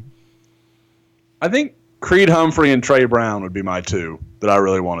interesting. I think Creed Humphrey and Trey Brown would be my two that I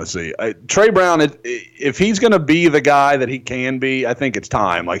really want to see. Trey Brown, if he's going to be the guy that he can be, I think it's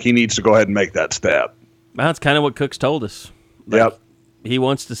time. Like, he needs to go ahead and make that step. Well, that's kind of what Cook's told us. Like, he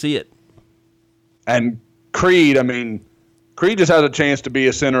wants to see it. And Creed, I mean, Creed just has a chance to be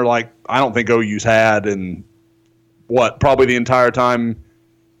a center like I don't think OU's had in probably the entire time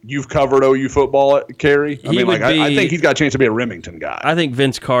you've covered OU football, Kerry. I think he's got a chance to be a Remington guy. I think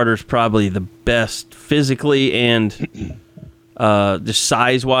Vince Carter's probably the best physically and just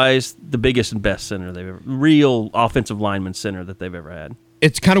size-wise, the biggest and best center they've ever, real offensive lineman center that they've ever had.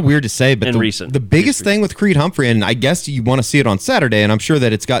 It's kind of weird to say, but the biggest thing with Creed Humphrey, and I guess you want to see it on Saturday, and I'm sure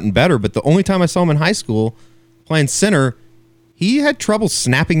that it's gotten better, but the only time I saw him in high school playing center, he had trouble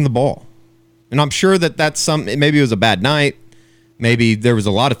snapping the ball. And I'm sure that's maybe it was a bad night. Maybe there was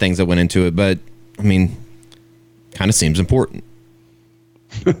a lot of things that went into it, but, I mean, kind of seems important.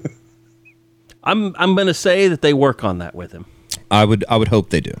 I'm going to say that they work on that with him. I would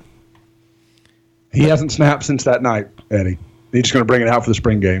hope they do. He hasn't snapped since that night, Eddie. He's just going to bring it out for the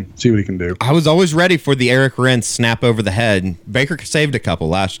spring game, see what he can do. I was always ready for the Eric Wren snap over the head. Baker saved a couple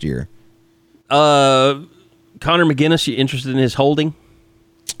last year. Connor McGinnis, you interested in his holding?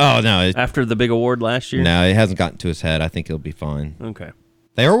 Oh, no. After the big award last year? No, it hasn't gotten to his head. I think he'll be fine. Okay.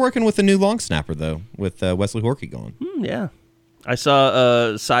 They are working with a new long snapper, though, with Wesley Horkey gone. Yeah. I saw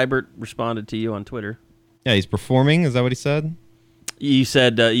Seibert responded to you on Twitter. Yeah, he's performing. Is that what he said? You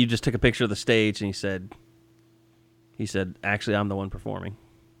said you just took a picture of the stage, and he said, actually, I'm the one performing.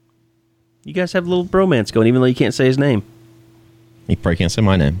 You guys have a little bromance going, even though you can't say his name. He probably can't say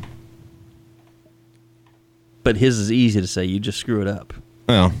my name. But his is easy to say. You just screw it up.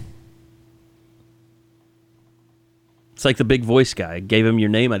 Well. It's like the big voice guy. I gave him your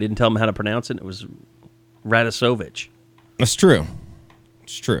name. I didn't tell him how to pronounce it. It was Radisovich. That's true.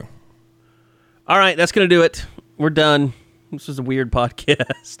 It's true. All right, that's going to do it. We're done. This was a weird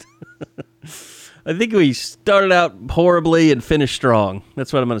podcast. I think we started out horribly and finished strong.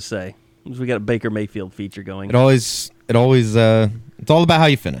 That's what I'm going to say. We got a Baker Mayfield feature going. It's all about how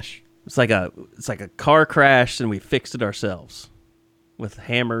you finish. It's like a car crash and we fixed it ourselves with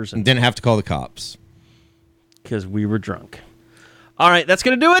hammers and didn't have to call the cops because we were drunk. All right, that's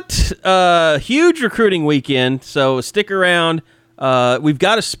going to do it. Huge recruiting weekend, so stick around. We've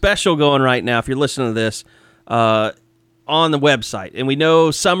got a special going right now if you're listening to this on the website. And we know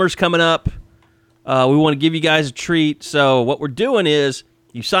summer's coming up. We want to give you guys a treat. So what we're doing is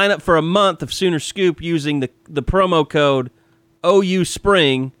you sign up for a month of Sooner Scoop using the promo code OU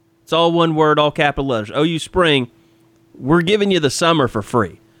Spring. It's all one word, all capital letters. OU Spring. We're giving you the summer for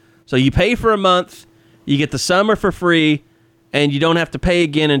free. So you pay for a month, you get the summer for free, and you don't have to pay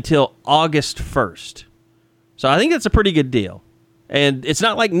again until August 1st. So I think that's a pretty good deal. And it's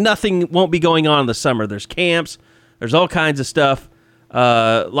not like nothing won't be going on in the summer. There's camps. There's all kinds of stuff.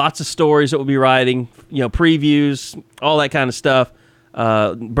 Lots of stories that we'll be writing, previews, all that kind of stuff.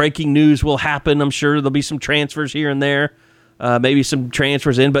 Breaking news will happen. I'm sure there'll be some transfers here and there. Maybe some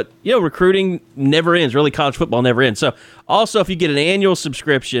transfers in. But, recruiting never ends. Really, college football never ends. So also, if you get an annual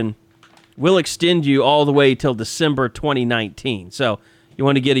subscription, we'll extend you all the way till December 2019. So you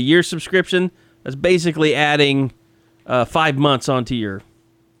want to get a year subscription? That's basically adding 5 months onto your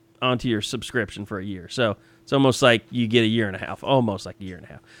subscription for a year. So it's almost like you get a year and a half. Almost like a year and a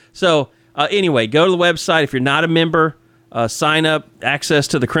half. So anyway, go to the website. If you're not a member, sign up. Access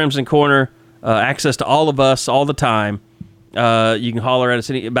to the Crimson Corner. Access to all of us all the time. You can holler at us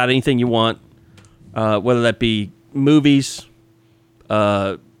about anything you want, whether that be movies,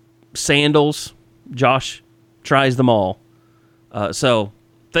 sandals. Josh tries them all. So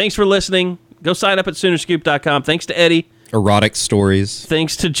thanks for listening. Go sign up at Soonerscoop.com. Thanks to Eddie. Erotic stories.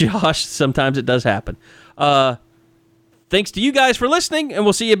 Thanks to Josh. Sometimes it does happen. Thanks to you guys for listening, and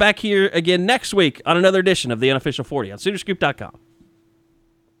we'll see you back here again next week on another edition of the Unofficial 40 on Soonerscoop.com.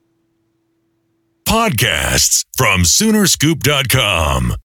 podcasts from Soonerscoop.com.